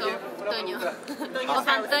 House of Toño.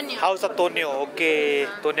 Of Antonio. House of Tonio. Okay.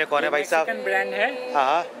 Tonio कौन है भाई साहब? Mexican brand है.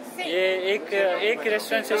 हाँ. ये एक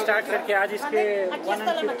रेस्टोरेंट से start करके आज इसके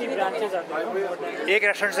 150 ब्रांचेस आते हैं. एक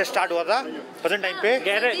रेस्टोरेंट से स्टार्ट हुआ था प्रेजेंट टाइम पे.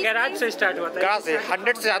 गैराज से स्टार्ट हुआ था. गैराज से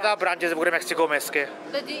 100 से ज़्यादा ब्रांचेस पूरे मैक्सिको में इसके.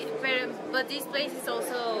 But this place is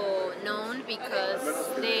also known because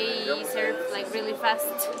they serve like really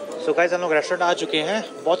fast. So guys, हम लोग रेस्टोरेंट आ चुके हैं.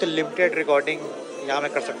 बहुत ही लिमिटेड रिकॉर्डिंग यहाँ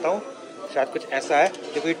मैं कर सकता हूँ. शायद कुछ ऐसा है.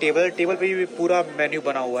 देखो ये टेबल पे भी पूरा मेन्यू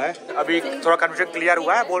बना हुआ है. अभी थोड़ा कंफ्यूजन क्लियर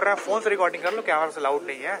हुआ है. बोल रहा है फोन से रिकॉर्डिंग कर लो, कैमरा से अलाउड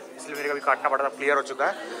नहीं है, इसलिए मेरे को भी काटना पड़ा था. क्लियर हो चुका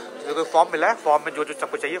है. तो देखो फॉर्म मिला है. फॉर्म में जो जो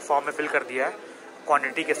सबको चाहिए फॉर्म में फिल कर दिया है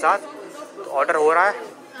क्वांटिटी के साथ. तो ऑर्डर हो रहा है.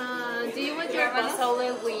 Do you want your pozole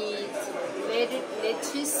with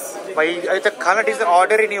lettuce? भाई अभी तक खाना ठीक से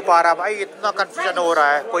ऑर्डर ही नहीं हो पा रहा भाई. इतना कंफ्यूजन हो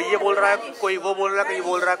रहा है. कोई ये बोल रहा है, कोई वो बोल रहा है, कोई ये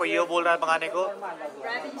बोल रहा है, कोई ये बोल रहा है मंगाने को.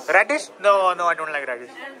 Reddish? No I don't like reddish.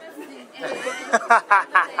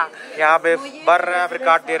 यहाँ पे भर रहे हैं फिर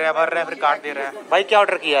काट दे रहे हैं, भर रहे हैं फिर काट दे रहे हैं. भाई क्या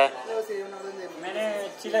ऑर्डर किया है? मैंने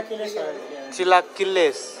चिलाकिलेस ऑर्डर किया है.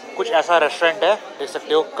 चिलाकिलेस कुछ ऐसा रेस्टोरेंट है, देख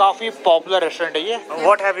सकते हो. काफी पॉपुलर रेस्टोरेंट है ये.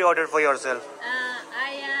 What have you ordered for yourself?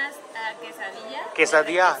 I asked quesadilla.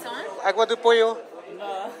 केसादिया. एक बार पोयो.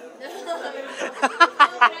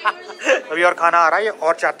 अभी और खाना आ रहा है. ये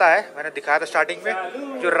और चाहता है, मैंने दिखाया था स्टार्टिंग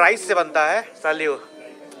में, जो राइस से बनता है. सालियो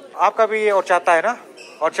आपका भी ये और चाहता है ना?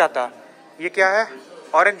 और चाहता. ये क्या है?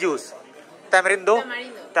 Orange juice. तमरिंदो.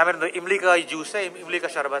 इमली का जूस है, इमली का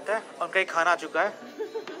शरबत है. उनका ही खाना आ चुका है.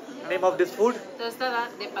 Name of this food?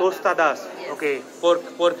 टोस्टादास. Okay.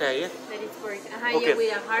 Pork है ये. Okay.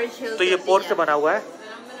 तो ये पोर्क से बना हुआ है.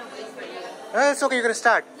 It's okay, you can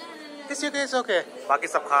start. It's okay. बाकी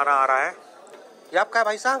सब खाना आ रहा है. ये आपका है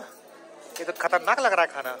भाई साहब? ये तो खतरनाक लग रहा है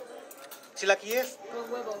खाना.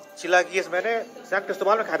 चिलाकिएस मैंने सैम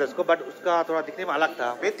क्रिस्टोबल में खाया था उसको, बट उसका थोड़ा दिखने में अलग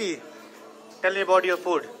था. बेटी, tell me about your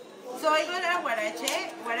food. So I got a huarache.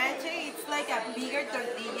 Huarache, it's like a bigger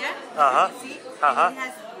tortilla. Uh-huh. You see? Uh-huh. And it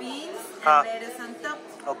has beans and lettuce on top.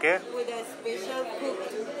 Okay. With a special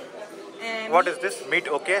cooked. What meat. is this meat?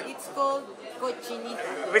 Okay. It's called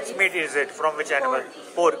cochinita. Which meat is it? From which animal?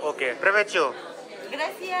 Pork. Okay. Provecho.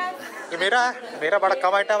 Gracias. ये मेरा बड़ा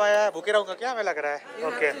कम item आया है. भूखे रहूंगा क्या? हमें लग रहा है. You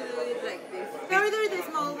Okay. have to do it like this. Order the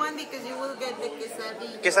small one because you will get the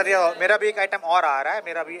quesadilla. केसरिया. मेरा भी एक आइटम और आ रहा है.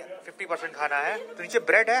 मेरा भी 50% खाना है. तो नीचे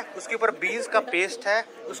ब्रेड है, उसके ऊपर बीन्स का पेस्ट है,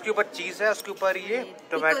 उसके ऊपर चीज है, उसके ऊपर ये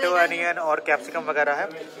टोमेटो, अनियन और कैप्सिकम वगैरह है.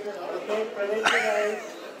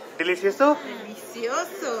 डिलीशियसो.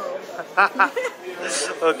 Delicioso.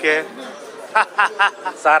 ओके.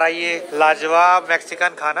 सारा ये लाजवाब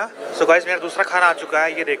मैक्सिकन खाना. सो गाइस, मेरा दूसरा खाना आ चुका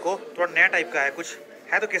है. ये देखो थोड़ा नया टाइप का है. कुछ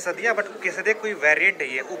है तो केसदिया, बट केसदिया कोई वेरिएंट है.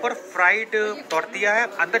 ये ऊपर फ्राइड टॉर्टिया है,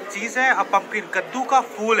 अंदर चीज है और पंपकिन कद्दू का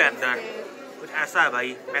फूल है अंदर. कुछ ऐसा है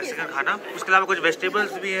भाई मैक्सिकन खाना. उसके अलावा कुछ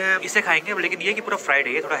वेजिटेबल्स भी है. इसे खाएंगे, लेकिन ये कि पूरा फ्राइड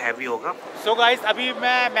है, ये थोड़ा हैवी होगा. सो गाइस, अभी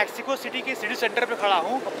मैं मैक्सिको सिटी के सिटी सेंटर पे खड़ा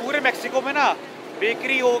हूँ. पूरे मैक्सिको में ना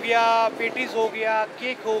बेकरी हो गया, पेटीज हो गया,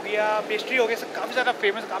 केक हो गया, पेस्ट्री हो गया, सब काफ़ी ज़्यादा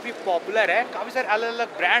फेमस, काफ़ी पॉपुलर है. काफ़ी सारे अलग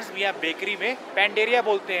अलग ब्रांड्स भी हैं बेकरी में. पेंडेरिया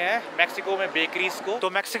बोलते हैं मैक्सिको में बेकरीज को. तो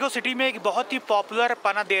मैक्सिको सिटी में एक बहुत ही पॉपुलर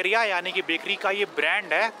पनाडेरिया यानी कि बेकरी का ये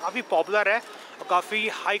ब्रांड है. काफ़ी पॉपुलर है और काफ़ी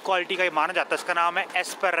हाई क्वालिटी का ये माना जाता है. इसका नाम है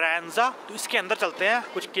एस्पेरांजा. तो इसके अंदर चलते हैं,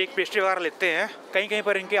 कुछ केक पेस्ट्री वगैरह लेते हैं. कहीं कहीं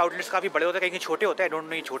पर इनके आउटलेट्स काफ़ी बड़े होते हैं, कहीं कहीं छोटे होते हैं. डोंट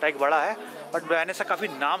नो ये छोटा एक बड़ा है, बट मैंने से काफ़ी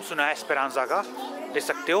नाम सुना है एस्पेरांजा का. देख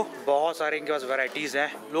सकते हो बहुत सारे इनके पास वैरायटीज़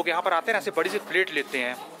हैं. लोग यहाँ पर आते हैं ना, ऐसे बड़ी सी प्लेट लेते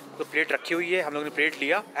हैं. तो प्लेट रखी हुई है, हम लोगों ने प्लेट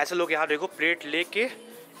लिया. ऐसे लोग यहाँ देखो प्लेट लेके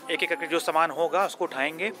एक एक करके जो सामान होगा उसको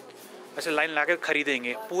उठाएंगे, ऐसे लाइन लगा के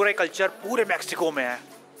खरीदेंगे. पूरा कल्चर पूरे मैक्सिको में है.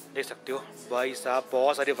 देख सकते हो भाई साहब,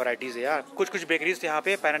 बहुत सारी वैरायटीज़ है यार। कुछ कुछ बेकरीज यहाँ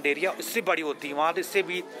पे पैनाडेरिया इससे बड़ी होती है, वहाँ तो इससे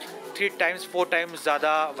भी 3 टाइम्स 4 टाइम्स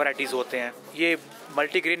ज़्यादा वैरायटीज़ होते हैं। ये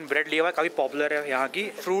मल्टीग्रेन ब्रेड लिया हुआ है, काफ़ी पॉपुलर है यहाँ की।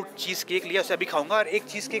 फ्रूट चीज़ केक लिया, उसे अभी खाऊंगा। और एक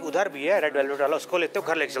चीज़ केक उधर भी है रेड वेलवेट वाला, उसको लेते हो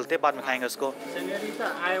घर लेके चलते हैं, बाद में खाएंगे उसको।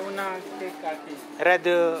 रेड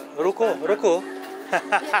रुको रुको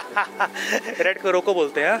रेड को रोको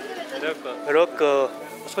बोलते हैं, रोक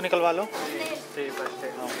उसको निकलवा लो।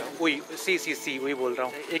 वही सी वही बोल रहा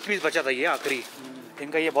हूँ। एक पीस बचा था ये आखिरी,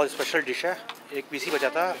 इनका ये बहुत स्पेशल डिश है। एक पीस ही बचा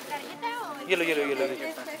था। ये लो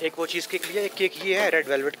एक वो चीज़ केक लिया, एक केक ये है रेड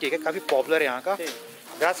वेलवेट केक है, काफ़ी पॉपुलर है यहाँ का।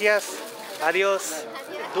 Gracious, adios.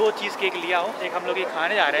 2 चीज़ केक लिया हूँ, एक हम लोग ये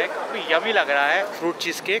खाने जा रहे हैं, काफ़ी यमी लग रहा है फ्रूट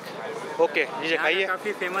चीज़ केक। ओके ये खाइए,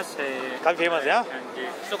 काफ़ी फेमस है, काफ़ी फेमस है।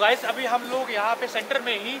 तो गाइस अभी हम लोग यहाँ पे सेंटर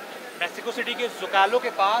में ही मैक्सिको सिटी के ज़ुकालो के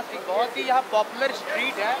पास एक बहुत ही यहाँ पॉपुलर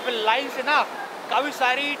स्ट्रीट है। लाइन से ना काफ़ी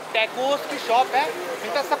सारी टैकोस की शॉप है,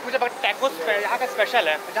 मिलता सब कुछ है, बट टैकोस यहाँ का स्पेशल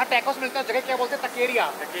है। जहाँ टैकोस मिलता है जगह क्या बोलते हैं, तकेरिया।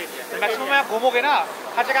 मैक्सिमम में आप घूमोगे ना,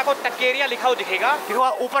 हर जगह को तकेरिया लिखा हुआ दिखेगा, क्योंकि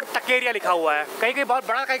वहाँ ऊपर तकेरिया लिखा हुआ है। कहीं कहीं बहुत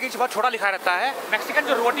बड़ा, कहीं कहीं बहुत छोटा लिखा रहता है। मैक्सिकन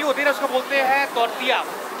जो रोटी होती है ना, उसको बोलते हैं टॉर्टिया।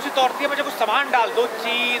 उसी टॉर्टिया में जब कुछ सामान डाल दो,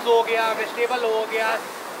 चीज़ हो गया, वेजिटेबल हो गया,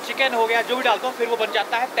 चिकन हो गया, जो भी डाल दो, फिर वो बन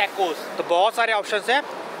जाता है टैकोस। तो बहुत सारे ऑप्शन हैं।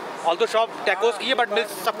 ऑल तो शॉप टैकोस की है, बट मिल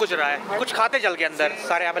सब कुछ रहा है। कुछ खाते चल के अंदर,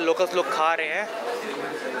 सारे यहाँ पे लोकल्स लोग खा रहे हैं।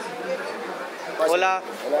 ओला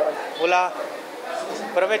ओला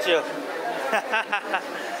प्रवेश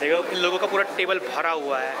देखो इन लोगों का पूरा टेबल भरा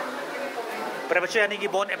हुआ है। प्रवेश यानी कि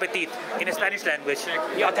बोन एपेटीट इन स्पेनिश लैंग्वेज।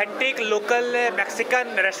 ये ऑथेंटिक लोकल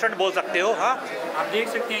मैक्सिकन रेस्टोरेंट बोल सकते हो। हाँ आप देख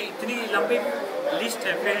सकते हैं इतनी लंबी लिस्ट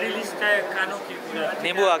है, फेवरी लिस्ट है खानों की।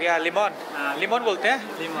 नींबू आ गया, लिमोन बोलते हैं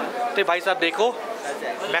लिमोन। तो भाई साहब देखो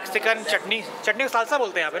मैक्सिकन चटनी को सालसा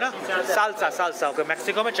बोलते हैं यहाँ पे ना, सालसा ओके।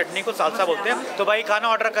 मैक्सिको में चटनी को सालसा बोलते हैं। तो भाई खाना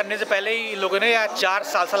ऑर्डर करने से पहले ही लोगों ने 4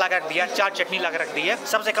 सालसा ला के रख दिया, 4 चटनी ला के रख दी है।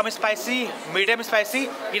 सबसे कम स्पाइसी, मीडियम स्पाइसी,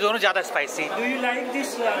 ये दोनों ज़्यादा spicy. Do you like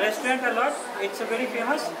this restaurant a lot? It's very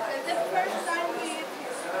famous.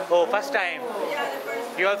 Oh first time.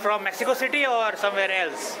 You are from Mexico city और समवेयर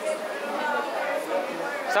एल्स?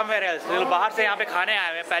 Somewhere else. तो बाहर से यहाँ पे खाने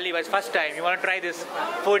आए हैं पहली बार, first time. You want to try this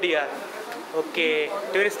food here? Okay,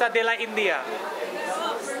 टूरिस्टा they La India.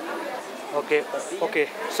 Okay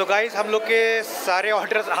so guys हम लोग के सारे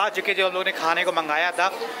ऑर्डर्स आ चुके जो हम लोगों ने खाने को मंगाया था।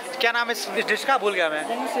 क्या नाम है इस डिश का, भूल गया मैं।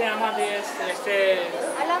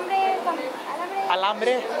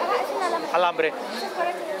 अलाम्ब्रे।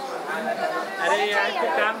 अरे यार तो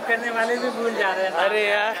काम करने वाले भी भूल जा रहे हैं। अरे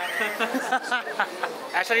यार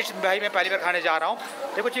ऐसा डिश भाई मैं पहली बार खाने जा रहा हूँ।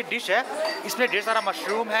 देखो ये डिश है, इसमें ढेर सारा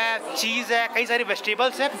मशरूम है, चीज़ है, कई सारी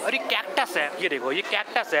वेजिटेबल्स है, और ये कैक्टस है। ये देखो ये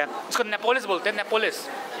कैक्टस है, इसको नेपोलिस बोलते हैं, नेपोलिस।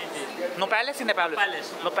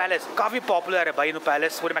 नोपैलेस काफ़ी पॉपुलर है भाई।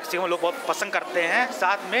 नोपैलेस पूरे मैक्सिको में लोग बहुत पसंद करते हैं।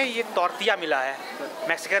 साथ में ये टॉर्टिया मिला है।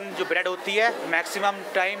 मैक्सिकन जो ब्रेड होती है मैक्सिमम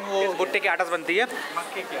टाइम वो भुट्टे के आटा से बनती है,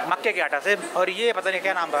 मक्के के आटा से। और ये पता नहीं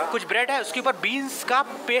क्या नाम था, कुछ ब्रेड है उसके ऊपर बीन्स का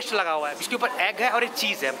पेस्ट लगा हुआ है, इसके ऊपर एग है और एक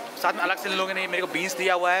चीज़ है। साथ में अलग से इन लोगों ने मेरे को बीन्स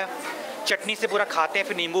दिया हुआ है, चटनी से पूरा खाते हैं,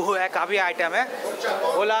 फिर नींबू है, काफ़ी आइटम है।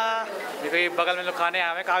 बोला देखो ये बगल में लोग खाने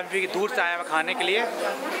आए हैं, काफ़ी दूर से आए हैं खाने के लिए।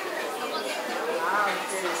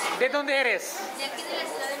 ¿De dónde eres?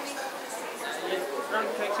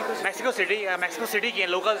 Mexico city के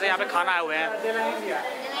लोकल से यहाँ पे खाना आए हुए हैं।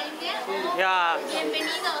 या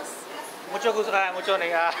मुझो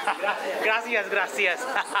नहीं gracious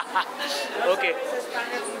okay.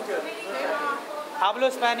 hablo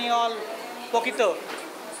español poquito.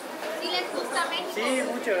 Sí,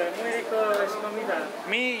 mucho, muy rico es comida.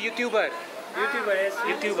 Mi youtuber,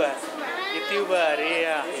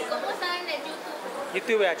 yeah.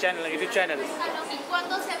 YouTube channel, YouTube channel. ¿Y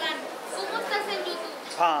cuándo se van? ¿Cómo estás en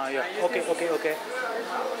YouTube? हाँ यार ओके।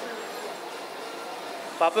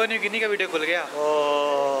 पापुआ न्यू गिनी का वीडियो खुल गया।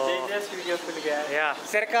 Video खुल गया। या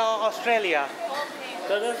cerca Australia.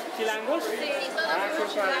 ¿Todos chilangos?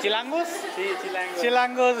 चिलांगोस? Sí, chilangos.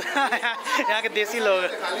 चिलांगोस यहाँ के देसी लोग।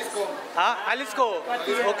 हाँ अलिस्को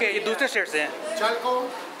ओके। ये दूसरे स्टेट से हैं।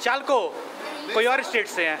 चालको कोई और स्टेट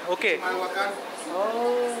से हैं। Okay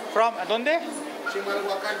from ¿dónde?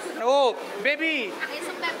 Oh baby Es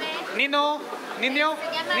un bebé. niño Se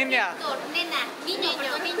llama niña Víctor.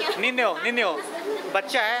 Niño. निन्यो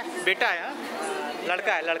बच्चा है, बेटा है,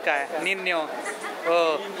 लड़का है निन्यो। ओ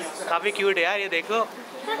काफ़ी क्यूट है यार ये देखो।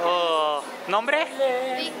 ओ nombre?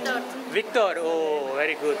 विक्टर। ओ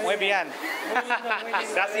very good, muy bien।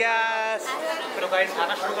 gracias। तो गाइस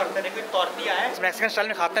खाना शुरू करते हैं। देखो टॉर्टिया है, मैक्सिकन स्टाइल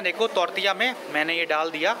में खाते हैं। देखो टॉर्टिया में मैंने ये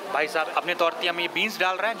डाल दिया, भाई साहब अपने टॉर्टिया में ये बीन्स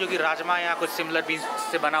डाल रहे हैं जो कि राजमा या कुछ सिमिलर बीन्स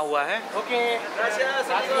से बना हुआ है। Okay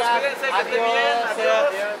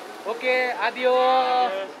okay आदियो,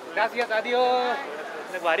 gracious आदियो।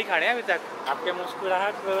 बारी खाने हैं अभी तक। आपके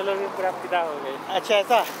मुस्कुराहट पे वो लोग भी पूरा फिदा हो गए। अच्छा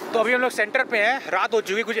ऐसा। तो अभी हम लोग सेंटर पे हैं, रात हो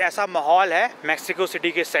चुकी, कुछ ऐसा माहौल है मैक्सिको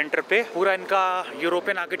सिटी के सेंटर पे। पूरा इनका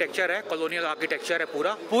यूरोपियन आर्किटेक्चर है, कॉलोनियल आर्किटेक्चर है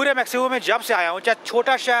पूरा। पूरे मैक्सिको में जब से आया हूँ, चाहे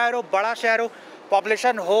छोटा शहर हो बड़ा शहर हो,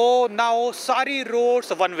 पॉपुलेशन हो ना हो, सारी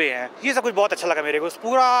रोड्स वन वे हैं। ये सब कुछ बहुत अच्छा लगा मेरे को।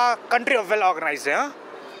 पूरा कंट्री वेल ऑर्गेनाइज्ड है।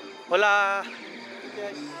 होला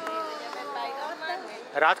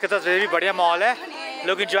रात के 10 बजे भी बढ़िया माहौल है,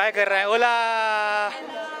 लोग एंजॉय कर रहे हैं। ओला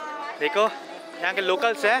देखो यहाँ के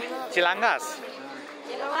लोकल्स हैं, चिलांगास।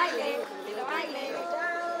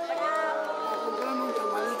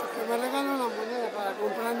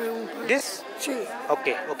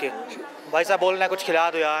 ओके ओके, भाई साहब बोल रहे हैं कुछ खिला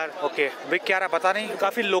दो यार। ओके भाई क्या रहा पता नहीं,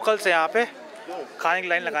 काफ़ी लोकल्स हैं यहाँ पे, खाने की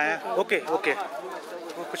लाइन लगाए हैं। ओके ओके,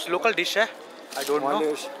 कुछ लोकल डिश है, I don't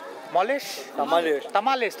know. Molisch,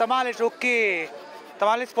 तमालिस, तमालिस। Okay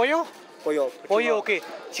तमालिस, पोयो पोयो। Okay,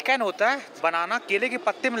 chicken होता है, बनाना केले के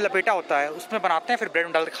पत्ते में लपेटा होता है, उसमें बनाते हैं, फिर ब्रेड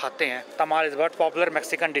में डाल के खाते हैं। तमालिस बहुत पॉपुलर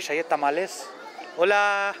मैक्सिकन डिश है ये तमालिस।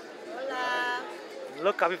 ओला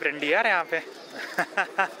लोग काफ़ी फ्रेंडली है यार यहाँ पे।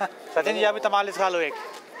 सचिन जी आप भी तमालिस खा लो एक।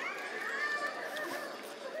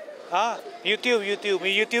 हाँ YouTube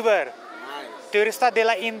YouTuber टूरिस्टा de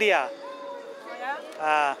la India।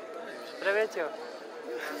 हाँ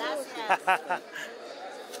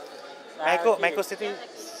मैको सिटी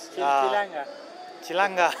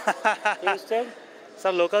चिलांगा।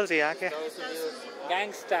 सब लोकल्स यहाँ के।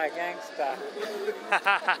 गैंगस्टर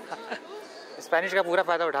स्पेनिश का पूरा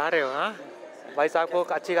फायदा उठा रहे हो। हाँ भाई साहब को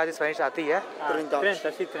अच्छी खासी स्पेनिश आती है।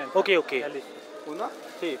 ओके ओके,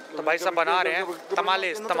 तो भाई साहब बना रहे हैं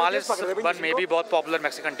तमालिस बन में भी बहुत पॉपुलर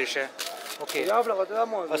मैक्सिकन डिश है। ओके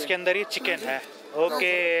उसके अंदर ये चिकन है।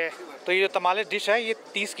 ओके तो ये जो तमालिस डिश है ये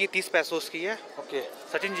 30 पैसों की है। ओके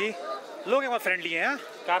सचिन जी लोग बहुत फ्रेंडली हैं,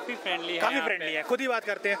 काफ़ी फ्रेंडली हैं, खुद ही बात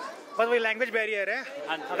करते हैं, बस वही लैंग्वेज बैरियर है।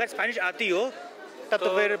 अगर स्पेनिश आती हो तब तो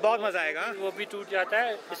फिर बहुत मजा आएगा। वो भी टूट जाता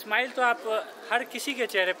है। स्माइल तो आप हर किसी के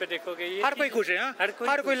चेहरे पे देखोगे, ये हर कोई खुश है। हर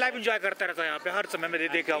कोई लाइफ एंजॉय करता रहता है यहाँ पे, हर समय में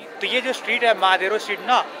देखा हूँ। तो ये जो स्ट्रीट है मादेरो स्ट्रीट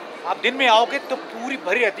ना, आप दिन में आओगे तो पूरी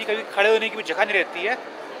भरी रहती है, कभी खड़े होने की भी जगह नहीं रहती है,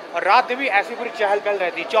 और रात में भी ऐसी पूरी चहल पहल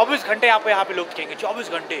रहती है। 24 घंटे यहाँ पे लोग दिखेंगे, 24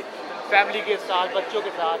 घंटे फैमिली के साथ, बच्चों के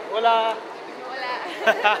साथ। बोला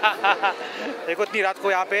देखो इतनी रात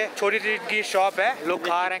को यहाँ पे छोटी सी की शॉप है, लोग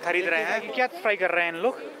खा रहे हैं, खरीद रहे हैं। क्या फ्राई कर रहे हैं इन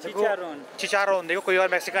लोग? चिचारोन। देखो कोई और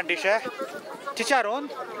मैक्सिकन डिश है चिचारोन।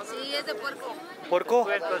 पोर्को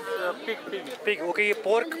पिग। ओके ये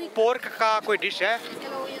पोर्क का कोई डिश है,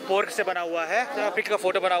 पोर्क से बना हुआ है, पिग का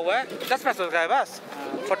फोटो बना हुआ है। 10 पैसों का है बस,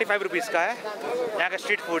 45 रुपीज़ का है। यहाँ का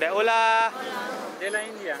स्ट्रीट फूड है। ओला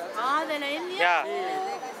India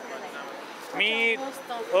Mi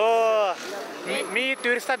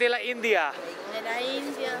turista de la India.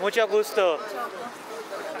 Mucho gusto.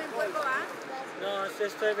 No,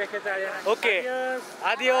 estoy vegetariana. Okay.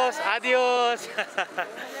 Adiós.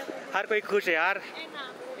 हर कोई खुश है यार।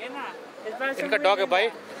 इनका डॉग है भाई।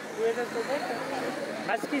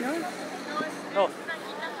 नो।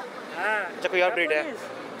 अच्छा कोई और ब्रीड है?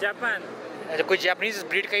 जापान। अच्छा कोई जापानीज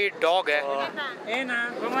ब्रीड का ये डॉग है।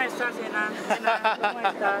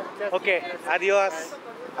 Okay adios.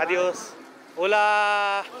 ओला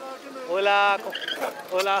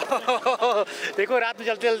देखो रात में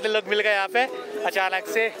चलते चलते लोग मिल गए यहाँ पे अचानक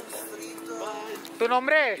से। तू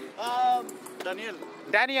नोमरे?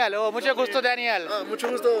 Daniel. Oh, mucho gusto, Daniel. Mucho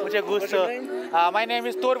gusto. My name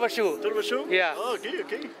is tourvashu. Yeah. Oh, okay.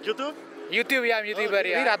 YouTube, yeah, I'm YouTuber.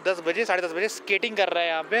 Yeah. रात 10 बजे 10:30 बजे स्केटिंग कर रहे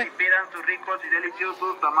हैं यहाँ पे।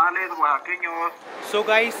 So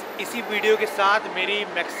guys, इसी वीडियो के साथ मेरी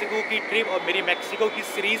मैक्सिको की ट्रिप और मेरी मैक्सिको की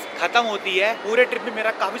सीरीज खत्म होती है। पूरे ट्रिप में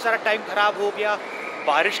मेरा काफ़ी सारा टाइम खराब हो गया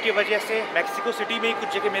बारिश की वजह से। मैक्सिको सिटी में ही कुछ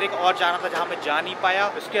जगह मेरे को और जाना था जहाँ मैं जा नहीं पाया।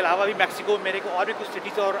 उसके अलावा भी मैक्सिको में मेरे को और भी कुछ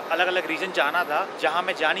सिटीज और अलग अलग रीजन जाना था जहाँ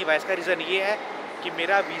मैं जा नहीं पाया। इसका रीज़न ये है कि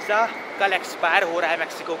मेरा वीज़ा कल एक्सपायर हो रहा है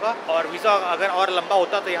मैक्सिको का, और वीज़ा अगर और लंबा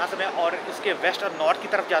होता तो यहाँ से मैं और इसके वेस्ट और नॉर्थ की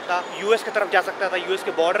तरफ जाता, यूएस की तरफ जा सकता था, यूएस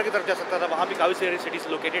के बॉर्डर की तरफ जा सकता था, वहाँ भी काफ़ी सारी सिटीज़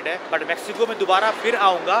लोकेटेड है। बट मैक्सिको में दोबारा फिर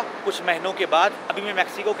आऊँगा कुछ महीनों के बाद। अभी मैं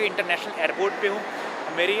मैक्सिको के इंटरनेशनल एयरपोर्ट पे हूँ।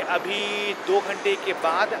 मेरी अभी 2 घंटे के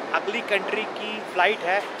बाद अगली कंट्री की फ़्लाइट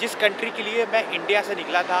है, जिस कंट्री के लिए मैं इंडिया से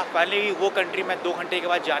निकला था पहले ही वो कंट्री मैं 2 घंटे के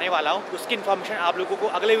बाद जाने वाला हूँ। उसकी इन्फॉर्मेशन आप लोगों को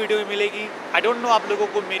अगले वीडियो में मिलेगी। आई डोंट नो आप लोगों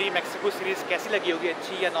को मेरी मैक्सिको सीरीज़ कैसी लगी होगी,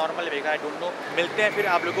 अच्छी या नॉर्मल लगेगा, आई डोंट नो। मिलते हैं फिर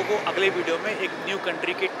आप लोगों को अगले वीडियो में एक न्यू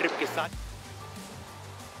कंट्री के ट्रिप के साथ।